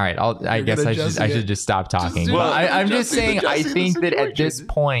 All right, I guess I should just stop talking. I'm just saying, I think that at this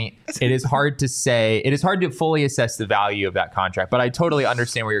point, it is hard to say. It is hard to fully assess the value of that contract. But I totally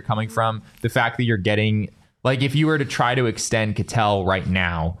understand where you're coming from. The fact that you're getting, like, if you were to try to extend Ketel right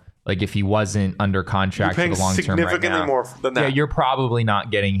now. Like if he wasn't under contract for the long term right now, significantly more than that. Yeah, you're probably not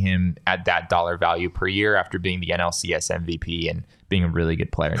getting him at that dollar value per year after being the NLCS MVP and being a really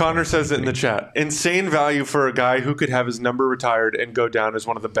good player. Connor says it in the chat. Insane value for a guy who could have his number retired and go down as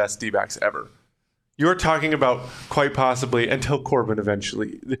one of the best D-backs ever. You're talking about quite possibly, until Corbin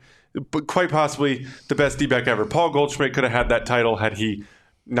eventually, but quite possibly the best D-back ever. Paul Goldschmidt could have had that title had he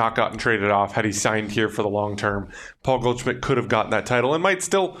not gotten traded off, had he signed here for the long term. Paul Goldschmidt could have gotten that title and might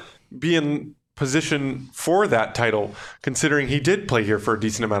still be in position for that title, considering he did play here for a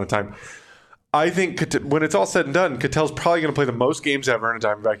decent amount of time. I think when it's all said and done, Ketel's probably going to play the most games ever in a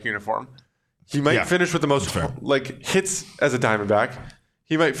Diamondback uniform. He might finish with the most hits as a Diamondback.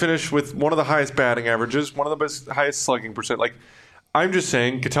 He might finish with one of the highest batting averages, one of the highest slugging percent. Like, I'm just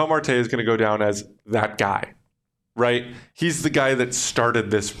saying, Ketel Marte is going to go down as that guy, right? He's the guy that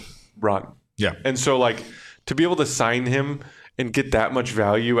started this run. Yeah. And so, like, to be able to sign him and get that much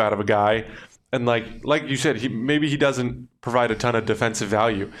value out of a guy, and like you said, maybe he doesn't provide a ton of defensive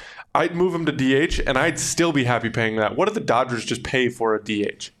value. I'd move him to DH, and I'd still be happy paying that. What did the Dodgers just pay for a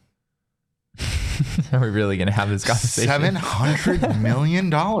DH? Are we really going to have this conversation? $700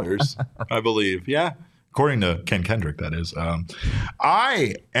 million, I believe. Yeah. According to Ken Kendrick, that is.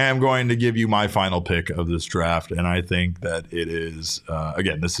 I am going to give you my final pick of this draft, and I think that it is,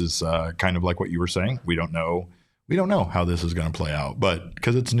 again, this is kind of like what you were saying. We don't know how this is going to play out, but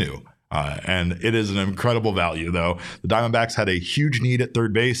because it's new. And it is an incredible value, though. The Diamondbacks had a huge need at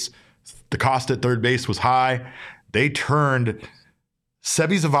third base. The cost at third base was high. They turned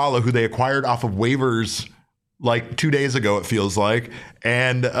Sebi Zavala, who they acquired off of waivers like 2 days ago, it feels like,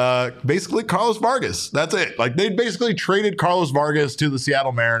 and basically Carlos Vargas. That's it. Like, they basically traded Carlos Vargas to the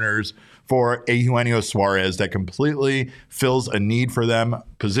Seattle Mariners for a Eugenio Suárez that completely fills a need for them.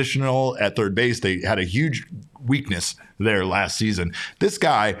 Positional at third base, they had a huge weakness there last season. This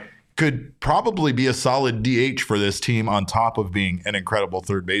guy could probably be a solid DH for this team on top of being an incredible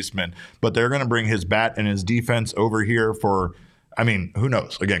third baseman, but they're going to bring his bat and his defense over here for, I mean, who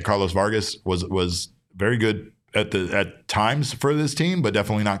knows? Again, Carlos Vargas was very good at times for this team, but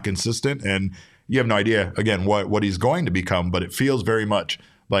definitely not consistent. And you have no idea, again, what he's going to become, but it feels very much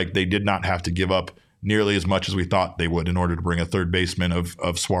like they did not have to give up nearly as much as we thought they would in order to bring a third baseman of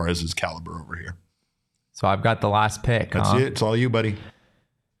Suárez's caliber over here. So I've got the last pick. That's it. It's all you, buddy.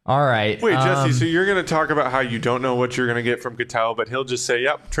 All right. Wait, Jesse, so you're going to talk about how you don't know what you're going to get from Ketel, but he'll just say,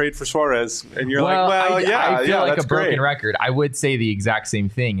 yep, trade for Suárez. And you're I feel like that's a broken great. record. I would say the exact same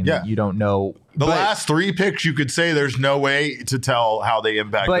thing, and that you don't know. The last three picks, you could say there's no way to tell how they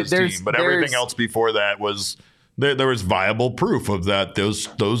impact this team. But everything else before that was there was viable proof of that.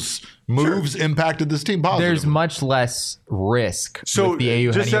 Those moves impacted this team positively. There's much less risk with the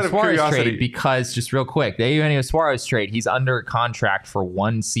Eugenio Suárez trade because, just real quick, the Eugenio Suárez trade, he's under contract for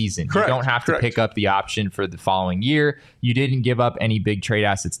 1 season. Correct, you don't have to pick up the option for the following year. You didn't give up any big trade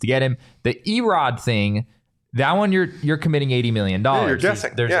assets to get him. The Erod thing, that one you're committing $80 million. Yeah, you're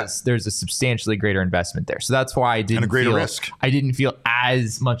guessing. There's a substantially greater investment there. So that's why I didn't feel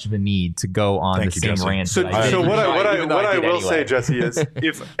as much of a need to go on the same rant. So what I will say, Jesse, is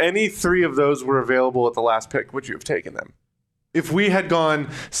if any 3 of those were available at the last pick, would you have taken them? If we had gone,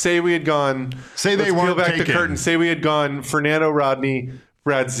 say they weren't peel back taken. The curtain, say we had gone Fernando Rodney,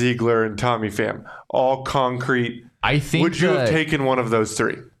 Brad Ziegler, and Tommy Pham, all concrete. I think would you have taken one of those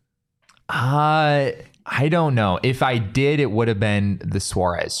 3? I don't know. If I did, it would have been the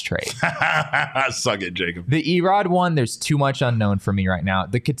Suárez trade. Suck it, Jacob. The Erod one, there's too much unknown for me right now.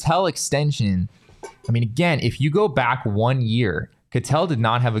 The Ketel extension, I mean, again, if you go back 1 year, Ketel did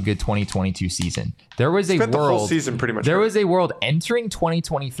not have a good 2022 season. There was a world, the whole season pretty much. There was a world entering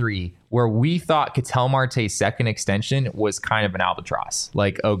 2023 where we thought Ketel Marte's second extension was kind of an albatross.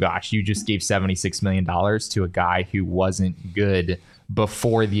 Like, oh gosh, you just gave $76 million to a guy who wasn't good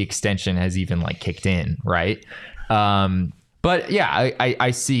before the extension has even like kicked in, right? But yeah,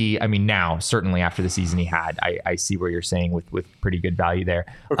 I see. I mean, now certainly after the season he had, I see where you're saying with pretty good value there.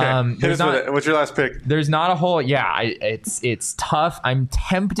 Okay, what's your last pick? There's not a whole. Yeah, it's tough. I'm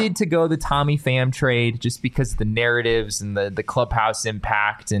tempted to go the Tommy Pham trade just because of the narratives and the clubhouse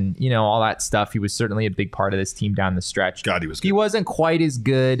impact and all that stuff. He was certainly a big part of this team down the stretch. God, he was good. He wasn't quite as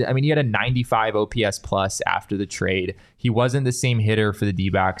good. I mean, he had a 95 OPS plus after the trade. He wasn't the same hitter for the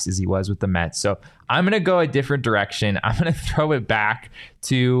D-backs as he was with the Mets. So I'm going to go a different direction. I'm going to throw it back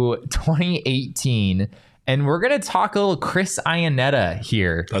to 2018. And we're going to talk a little Chris Iannetta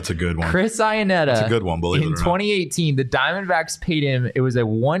here. That's a good one. Chris Iannetta. That's a good one, believe it or not. In 2018, the Diamondbacks paid him. It was a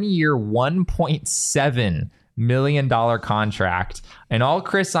 1 year, $1.7 million contract. And all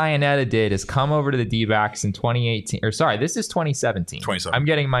Chris Iannetta did is come over to the D-backs in 2018. Or sorry, this is 2017. I'm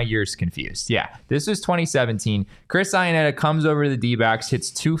getting my years confused. Yeah, this was 2017. Chris Iannetta comes over to the D-backs,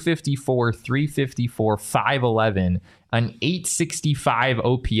 hits 254, 354, 511, an 865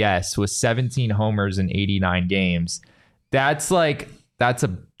 OPS with 17 homers in 89 games. That's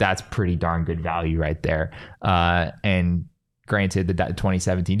pretty darn good value right there. And granted, the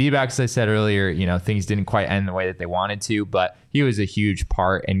 2017 D-backs, as I said earlier, things didn't quite end the way that they wanted to, but he was a huge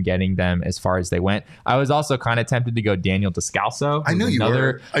part in getting them as far as they went. I was also kind of tempted to go Daniel Descalso. I knew you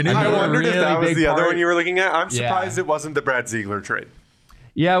were. I wondered if that was the other one you were looking at. I'm surprised it wasn't the Brad Ziegler trade.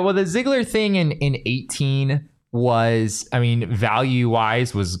 Yeah, well, the Ziegler thing in 18 was, I mean,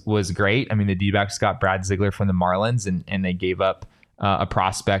 value-wise was great. I mean, the D-backs got Brad Ziegler from the Marlins, and they gave up a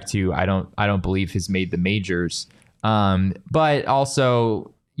prospect who I don't believe has made the majors. But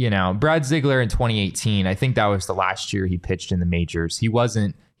also, Brad Ziegler in 2018, I think that was the last year he pitched in the majors. He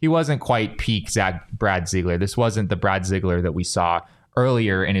wasn't quite peak Brad Ziegler. This wasn't the Brad Ziegler that we saw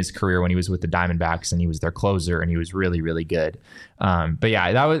earlier in his career when he was with the Diamondbacks and he was their closer and he was really, really good. But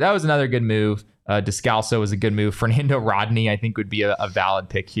yeah, that was another good move. Descalso was a good move. Fernando Rodney, I think, would be a valid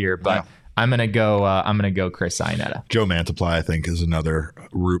pick here, but yeah. I'm gonna go Chris Iannetta. Joe Mantiply, I think, is another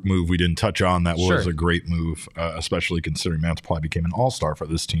move we didn't touch on. That was a great move, especially considering Mantiply became an all-star for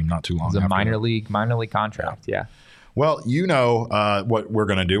this team not too long. It was a minor league contract. Yeah. Well, what we're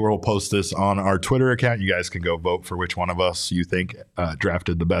gonna do. We'll post this on our Twitter account. You guys can go vote for which one of us you think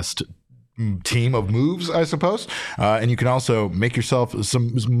drafted the best team of moves, I suppose. And you can also make yourself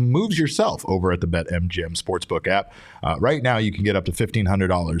some moves yourself over at the BetMGM Sportsbook app. Right now, you can get up to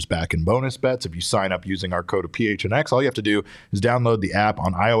 $1,500 back in bonus bets if you sign up using our code of PHNX. All you have to do is download the app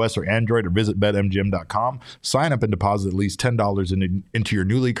on iOS or Android or visit BetMGM.com. Sign up and deposit at least $10 into your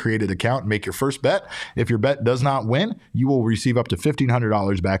newly created account and make your first bet. If your bet does not win, you will receive up to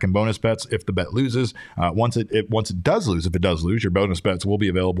 $1,500 back in bonus bets if the bet loses. Once it does lose, your bonus bets will be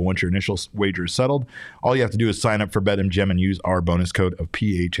available once your initial wager is settled. All you have to do is sign up for BetMGM and use our bonus code of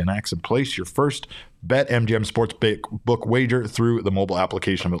PHNX and place your first BetMGM Sportsbook wager through the mobile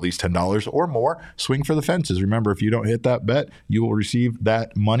application of at least $10 or more. Swing for the fences. Remember, if you don't hit that bet, you will receive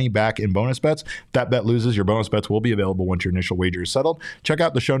that money back in bonus bets. If that bet loses, your bonus bets will be available once your initial wager is settled. Check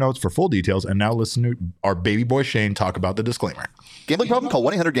out the show notes for full details. And now listen to our baby boy Shane talk about the disclaimer. Gambling problem? Call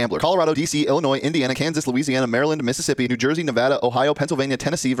 1-800-GAMBLER. Colorado, D.C., Illinois, Indiana, Kansas, Louisiana, Maryland, Mississippi, New Jersey, Nevada, Ohio, Pennsylvania,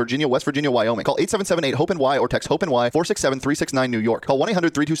 Tennessee, Virginia, West Virginia, Wyoming. Call 877-8-HOPE-NY or text HOPE-NY 467-369 New York. Call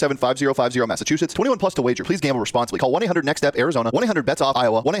 1-800-327-5050 Massachusetts. 21 plus to wager. Please gamble responsibly. Call 1-800-NEXT-STEP Arizona. 1-800-BETS-OFF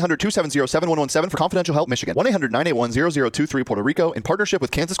Iowa. 1-800-270-7117 for confidential help Michigan. 1-800-981-0023 Puerto Rico in partnership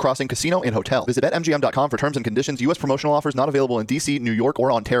with Kansas Crossing Casino and Hotel. Visit BetMGM.com for terms and conditions. U.S. promotional offers not available in D.C., New York,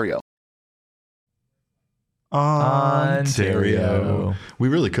 or Ontario. Ontario. We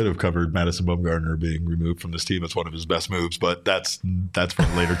really could have covered Madison Bumgarner being removed from this team. It's one of his best moves, but that's for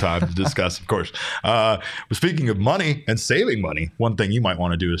a later time to discuss, of course. Speaking of money and saving money, one thing you might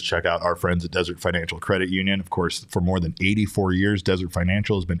want to do is check out our friends at Desert Financial Credit Union. Of course, for more than 84 years, Desert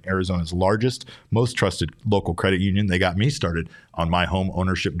Financial has been Arizona's largest, most trusted local credit union. They got me started on my home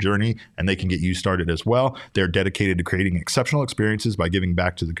ownership journey, and they can get you started as well. They're dedicated to creating exceptional experiences by giving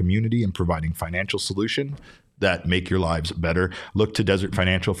back to the community and providing financial solutions that make your lives better. Look to Desert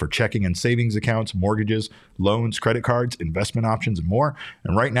Financial for checking and savings accounts, mortgages, loans, credit cards, investment options, and more.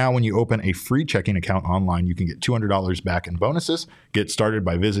 And right now, when you open a free checking account online, you can get $200 back in bonuses. Get started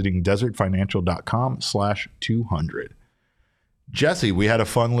by visiting desertfinancial.com/200. Jesse, we had a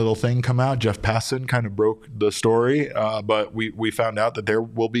fun little thing come out. Jeff Passan kind of broke the story, but we found out that there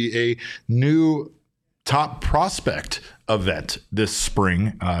will be a new top prospect event this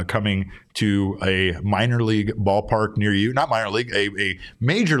spring coming to a minor league ballpark near you. Not minor league, a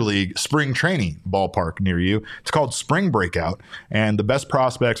major league spring training ballpark near you. It's called Spring Breakout, and the best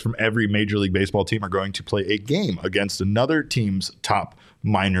prospects from every Major League Baseball team are going to play a game against another team's top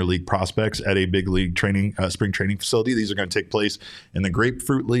minor league prospects at a big league spring training facility. These are going to take place in the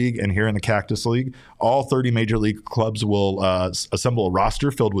Grapefruit League and here in the Cactus League. All 30 major league clubs will assemble a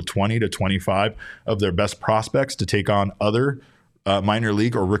roster filled with 20 to 25 of their best prospects to take on other minor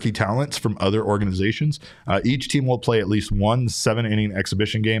league or rookie talents from other organizations. Each team will play at least one 7-inning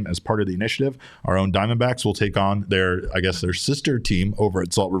exhibition game as part of the initiative. Our own Diamondbacks will take on their sister team over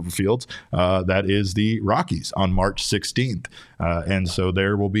at Salt River Fields. That is the Rockies on March 16th. And so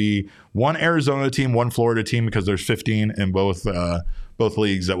there will be one Arizona team, one Florida team, because there's 15 in both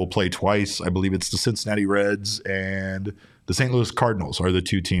leagues that will play twice. I believe it's the Cincinnati Reds and the St. Louis Cardinals are the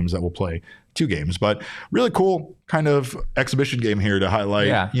two teams that will play 2 games. But really cool kind of exhibition game here to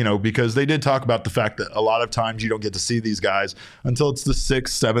highlight, because they did talk about the fact that a lot of times you don't get to see these guys until it's the 6th,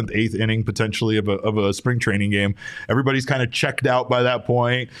 7th, 8th inning potentially of a spring training game. Everybody's kind of checked out by that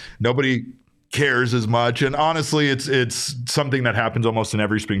point. Nobody cares as much. And honestly, it's something that happens almost in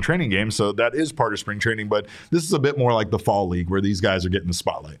every spring training game. So that is part of spring training. But this is a bit more like the fall league where these guys are getting the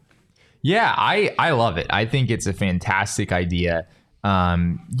spotlight. Yeah, I love it. I think it's a fantastic idea.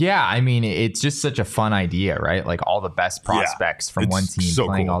 It's just such a fun idea, right? Like all the best prospects from one team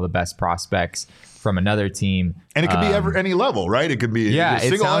playing all the best prospects from another team. And it could be any level, right? It could be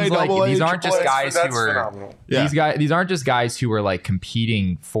single A, double A. These aren't just guys who are phenomenal. These aren't just guys who are like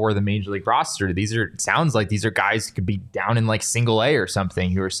competing for the major league roster. It sounds like these are guys who could be down in like single A or something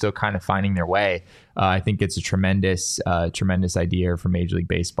who are still kind of finding their way. I think it's a tremendous idea for Major League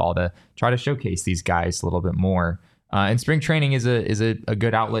Baseball to try to showcase these guys a little bit more. And spring training is a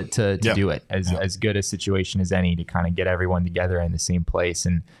good outlet to do it, as good a situation as any to kind of get everyone together in the same place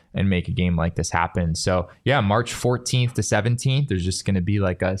and make a game like this happen. So March 14th to 17th, there's just going to be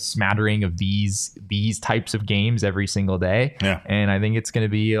like a smattering of these types of games every single day. Yeah. And I think it's going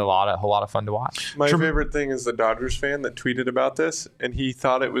to be a whole lot of fun to watch. My favorite thing is the Dodgers fan that tweeted about this, and he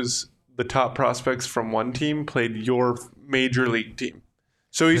thought it was the top prospects from one team played your major league team.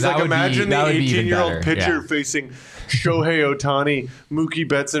 So he's like, imagine the 18-year-old pitcher facing Shohei Ohtani, Mookie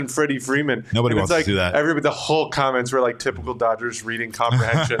Betts, and Freddie Freeman. Nobody wants to do that. The whole comments were like typical Dodgers reading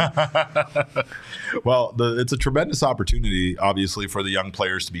comprehension. Well, it's a tremendous opportunity, obviously, for the young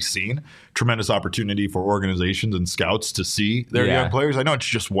players to be seen. Tremendous opportunity for organizations and scouts to see their young players. I know it's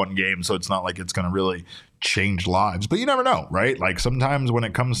just one game, so it's not like it's going to really change lives. But you never know, right? Like sometimes when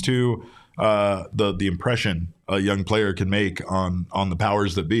it comes to the impression a young player can make on the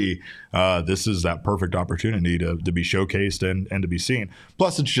powers that be, this is that perfect opportunity to be showcased and to be seen.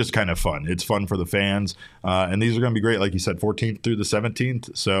 Plus, it's just kind of fun. It's fun for the fans, and these are going to be great, like you said, 14th through the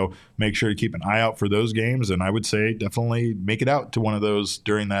 17th. So make sure to keep an eye out for those games, and I would say definitely make it out to one of those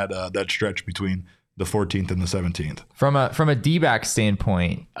during that stretch between the 14th and the 17th. From a D-back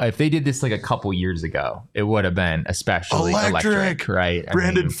standpoint, if they did this like a couple years ago, it would have been especially electric, right?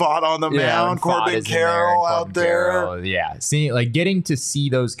 Brandon Pfaadt on the mound, Corbin Carroll out there. Yeah, getting to see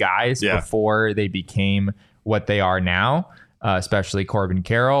those guys before they became what they are now, especially Corbin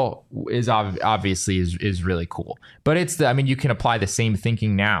Carroll, is obviously really cool. But you can apply the same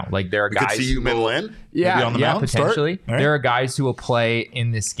thinking now. Like there are guys could see you middle in, on the mound, potentially. Right. There are guys who will play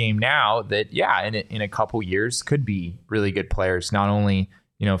in this game now that in a couple years could be really good players, not only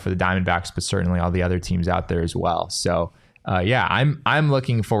for the Diamondbacks but certainly all the other teams out there as well. So I'm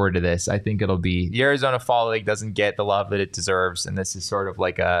looking forward to this. I think it'll be the Arizona Fall League doesn't get the love that it deserves, and this is sort of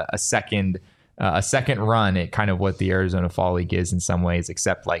like a second run at kind of what the Arizona Fall League is in some ways,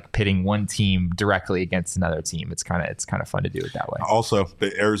 except like pitting one team directly against another team. It's kind of fun to do it that way. Also,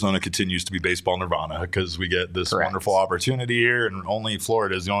 Arizona continues to be baseball nirvana because we get this wonderful opportunity here, and only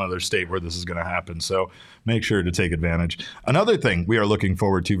Florida is the only other state where this is going to happen. So make sure to take advantage. Another thing we are looking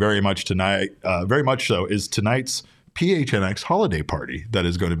forward to very much so, is tonight's PHNX holiday party that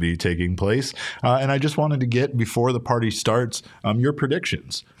is going to be taking place. And I just wanted to get, before the party starts, your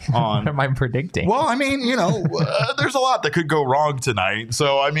predictions on... What am I predicting? Well, there's a lot that could go wrong tonight.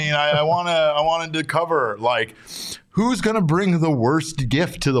 So, I wanted to cover, like, who's going to bring the worst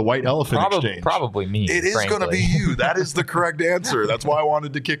gift to the White Elephant Exchange? Probably me. It is going to be you. That is the correct answer. That's why I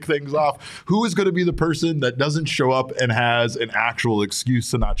wanted to kick things off. Who is going to be the person that doesn't show up and has an actual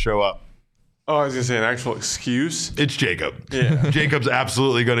excuse to not show up? Oh, I was going to say an actual excuse. It's Jacob. Yeah. Jacob's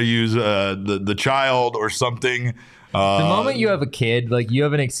absolutely going to use the child or something. The moment you have a kid, like you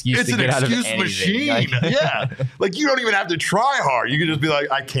have an excuse to get out of anything. It's an excuse machine. Yeah. Like you don't even have to try hard. You can just be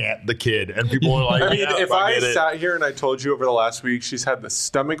like, I can't, the kid. And people are like, if I sat here and I told you over the last week she's had the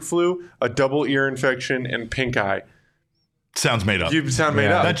stomach flu, a double ear infection, and pink eye, Sounds made up. You sound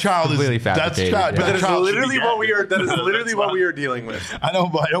made up. That child is completely fabricated. That is literally what we are. That is literally what we are dealing with. I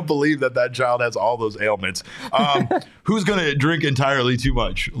don't believe that child has all those ailments. Who's going to drink entirely too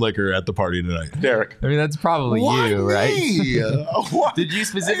much liquor at the party tonight? Derek. I mean, that's probably you, right? Did you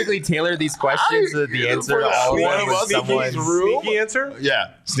specifically tailor these questions so that the answer to all of them was someone's Sneaky answer?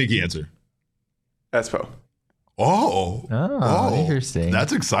 Yeah, sneaky answer. Espo. Oh, interesting.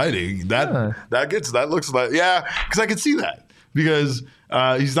 That's exciting. That looks like, because I could see that. Because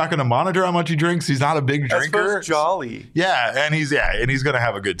he's not going to monitor how much he drinks. He's not a big drinker. Espo's jolly. Yeah, and he's going to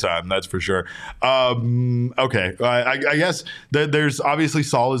have a good time. That's for sure. Okay, I guess there's obviously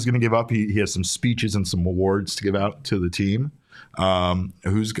Saul is going to give up. He has some speeches and some awards to give out to the team.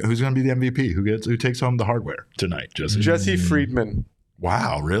 Who's going to be the MVP? Who takes home the hardware tonight? Jesse Friedman.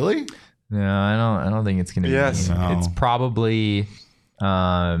 Wow, really? No, I don't think it's going to be. Yes, it's probably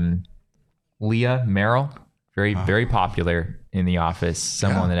Leah Merrill. Very popular in the office.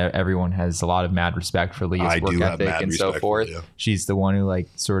 Someone that everyone has a lot of mad respect for Leah's work ethic and so forth. She's the one who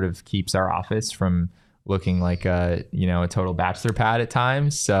sort of keeps our office from looking like a total bachelor pad at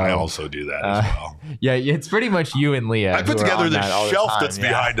times. So I also do that as well. Yeah, it's pretty much you and Leah. I put together the shelf that's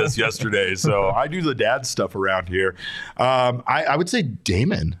behind us yesterday. So I do the dad stuff around here. I would say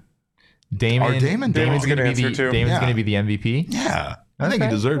Damon's Damon's going to be the MVP. Yeah. I think he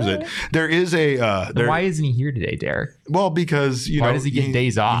deserves it. There is why isn't he here today, Derek? Well, because why does he get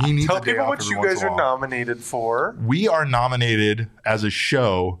days off? Tell people what you guys are nominated for. We are nominated as a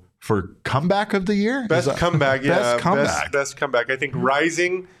show for Comeback of the Year. Best comeback. Best comeback. Best comeback. I think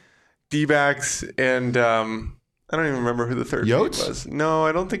Rising, D-backs, and I don't even remember who the third Yotes was. No,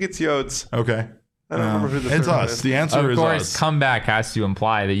 I don't think it's Yotes. Okay. I don't remember who the third It's us. is. The answer is us. Of course, comeback has to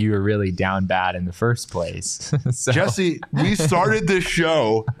imply that you were really down bad in the first place. So. Jesse, we started this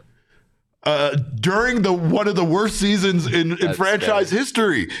show during one of the worst seasons in franchise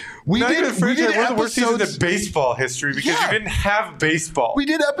history. One of the worst seasons in baseball history because you didn't have baseball. We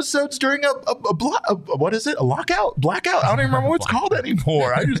did episodes during what is it? A lockout? Blackout? I don't even remember what it's called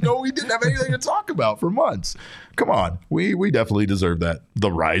anymore. I just know we didn't have anything to talk about for months. Come on. We definitely deserve that. The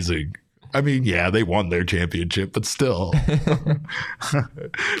Rising. I mean, yeah, they won their championship, but still,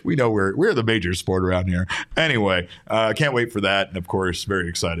 we know we're the major sport around here. Anyway, can't wait for that. And of course, very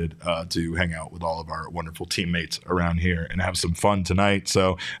excited to hang out with all of our wonderful teammates around here and have some fun tonight.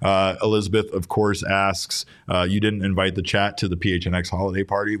 So Elizabeth, of course, asks, you didn't invite the chat to the PHNX holiday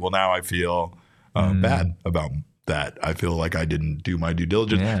party. Well, now I feel bad about that. I feel like I didn't do my due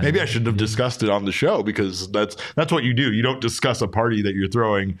diligence. Yeah. Maybe I shouldn't have discussed it on the show because that's what you do. You don't discuss a party that you're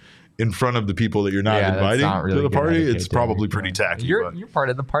throwing in front of the people that you're not inviting to the party. It's probably pretty tacky. You're part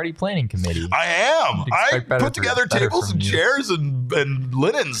of the party planning committee. I am. I put together tables and chairs and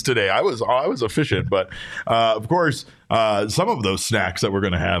linens today. I was efficient, but of course, some of those snacks that we're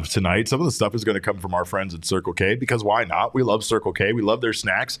going to have tonight, some of the stuff is going to come from our friends at Circle K because why not? We love Circle K. We love their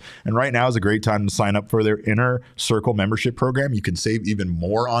snacks. And right now is a great time to sign up for their Inner Circle membership program. You can save even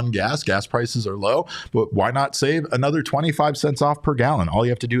more on gas. Gas prices are low, but why not save another 25 cents off per gallon? All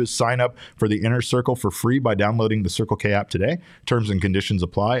you have to do is sign up for the Inner Circle for free by downloading the Circle K app today. Terms and conditions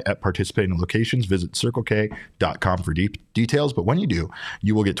apply at participating locations. Visit circlek.com for details. But when you do,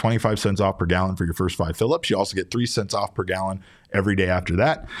 you will get 25 cents off per gallon for your first 5 fill-ups. You also get 3 cents off per gallon every day after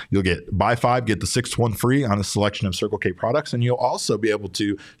that. You'll get buy 5, get the 6th one free on a selection of Circle K products. And you'll also be able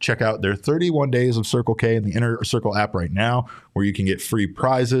to check out their 31 days of Circle K in the Inner Circle app right now, where you can get free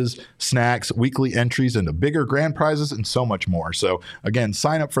prizes, snacks, weekly entries into bigger grand prizes, and so much more. So again,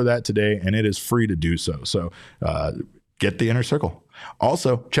 sign up for that today, and it is free to do so. So get the Inner Circle.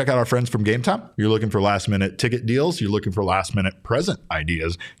 Also, check out our friends from Game Time. You're looking for last-minute ticket deals. You're looking for last-minute present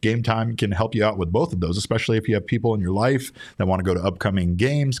ideas. Game Time can help you out with both of those, especially if you have people in your life that want to go to upcoming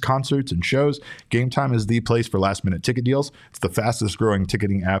games, concerts, and shows. Game Time is the place for last-minute ticket deals. It's the fastest-growing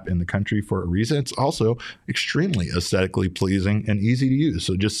ticketing app in the country for a reason. It's also extremely aesthetically pleasing and easy to use.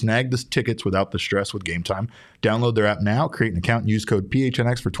 So just snag the tickets without the stress with Game Time. Download their app now, create an account, use code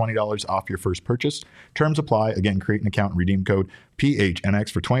PHNX for $20 off your first purchase. Terms apply. Again, create an account and redeem code PHNX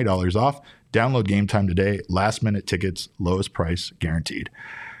for $20 off. Download Game Time today. Last minute tickets, lowest price guaranteed.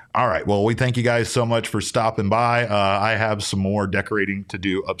 All right. Well, we thank you guys so much for stopping by. I have some more decorating to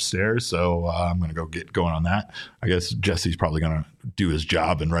do upstairs, so I'm going to go get going on that. I guess Jesse's probably going to do his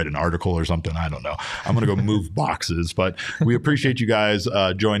job and write an article or something. I don't know. I'm going to go move boxes, but we appreciate you guys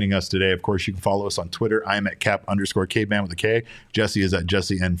joining us today. Of course, you can follow us on Twitter. I am at Cap_Caveman with a K. Jesse is at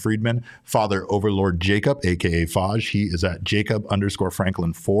Jesse N. Friedman. Father Overlord Jacob, aka Faj, he is at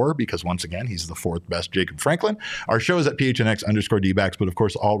Jacob_Franklin4 because once again, he's the fourth best Jacob Franklin. Our show is at PHNX_DBacks, but of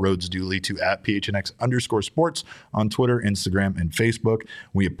course, all roads do lead to at PHNX_sports on Twitter, Instagram, and Facebook.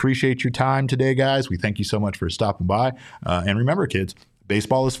 We appreciate your time today, guys. We thank you so much for stopping by. And remember, kids,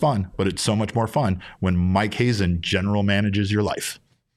 baseball is fun, but it's so much more fun when Mike Hazen general manages your life.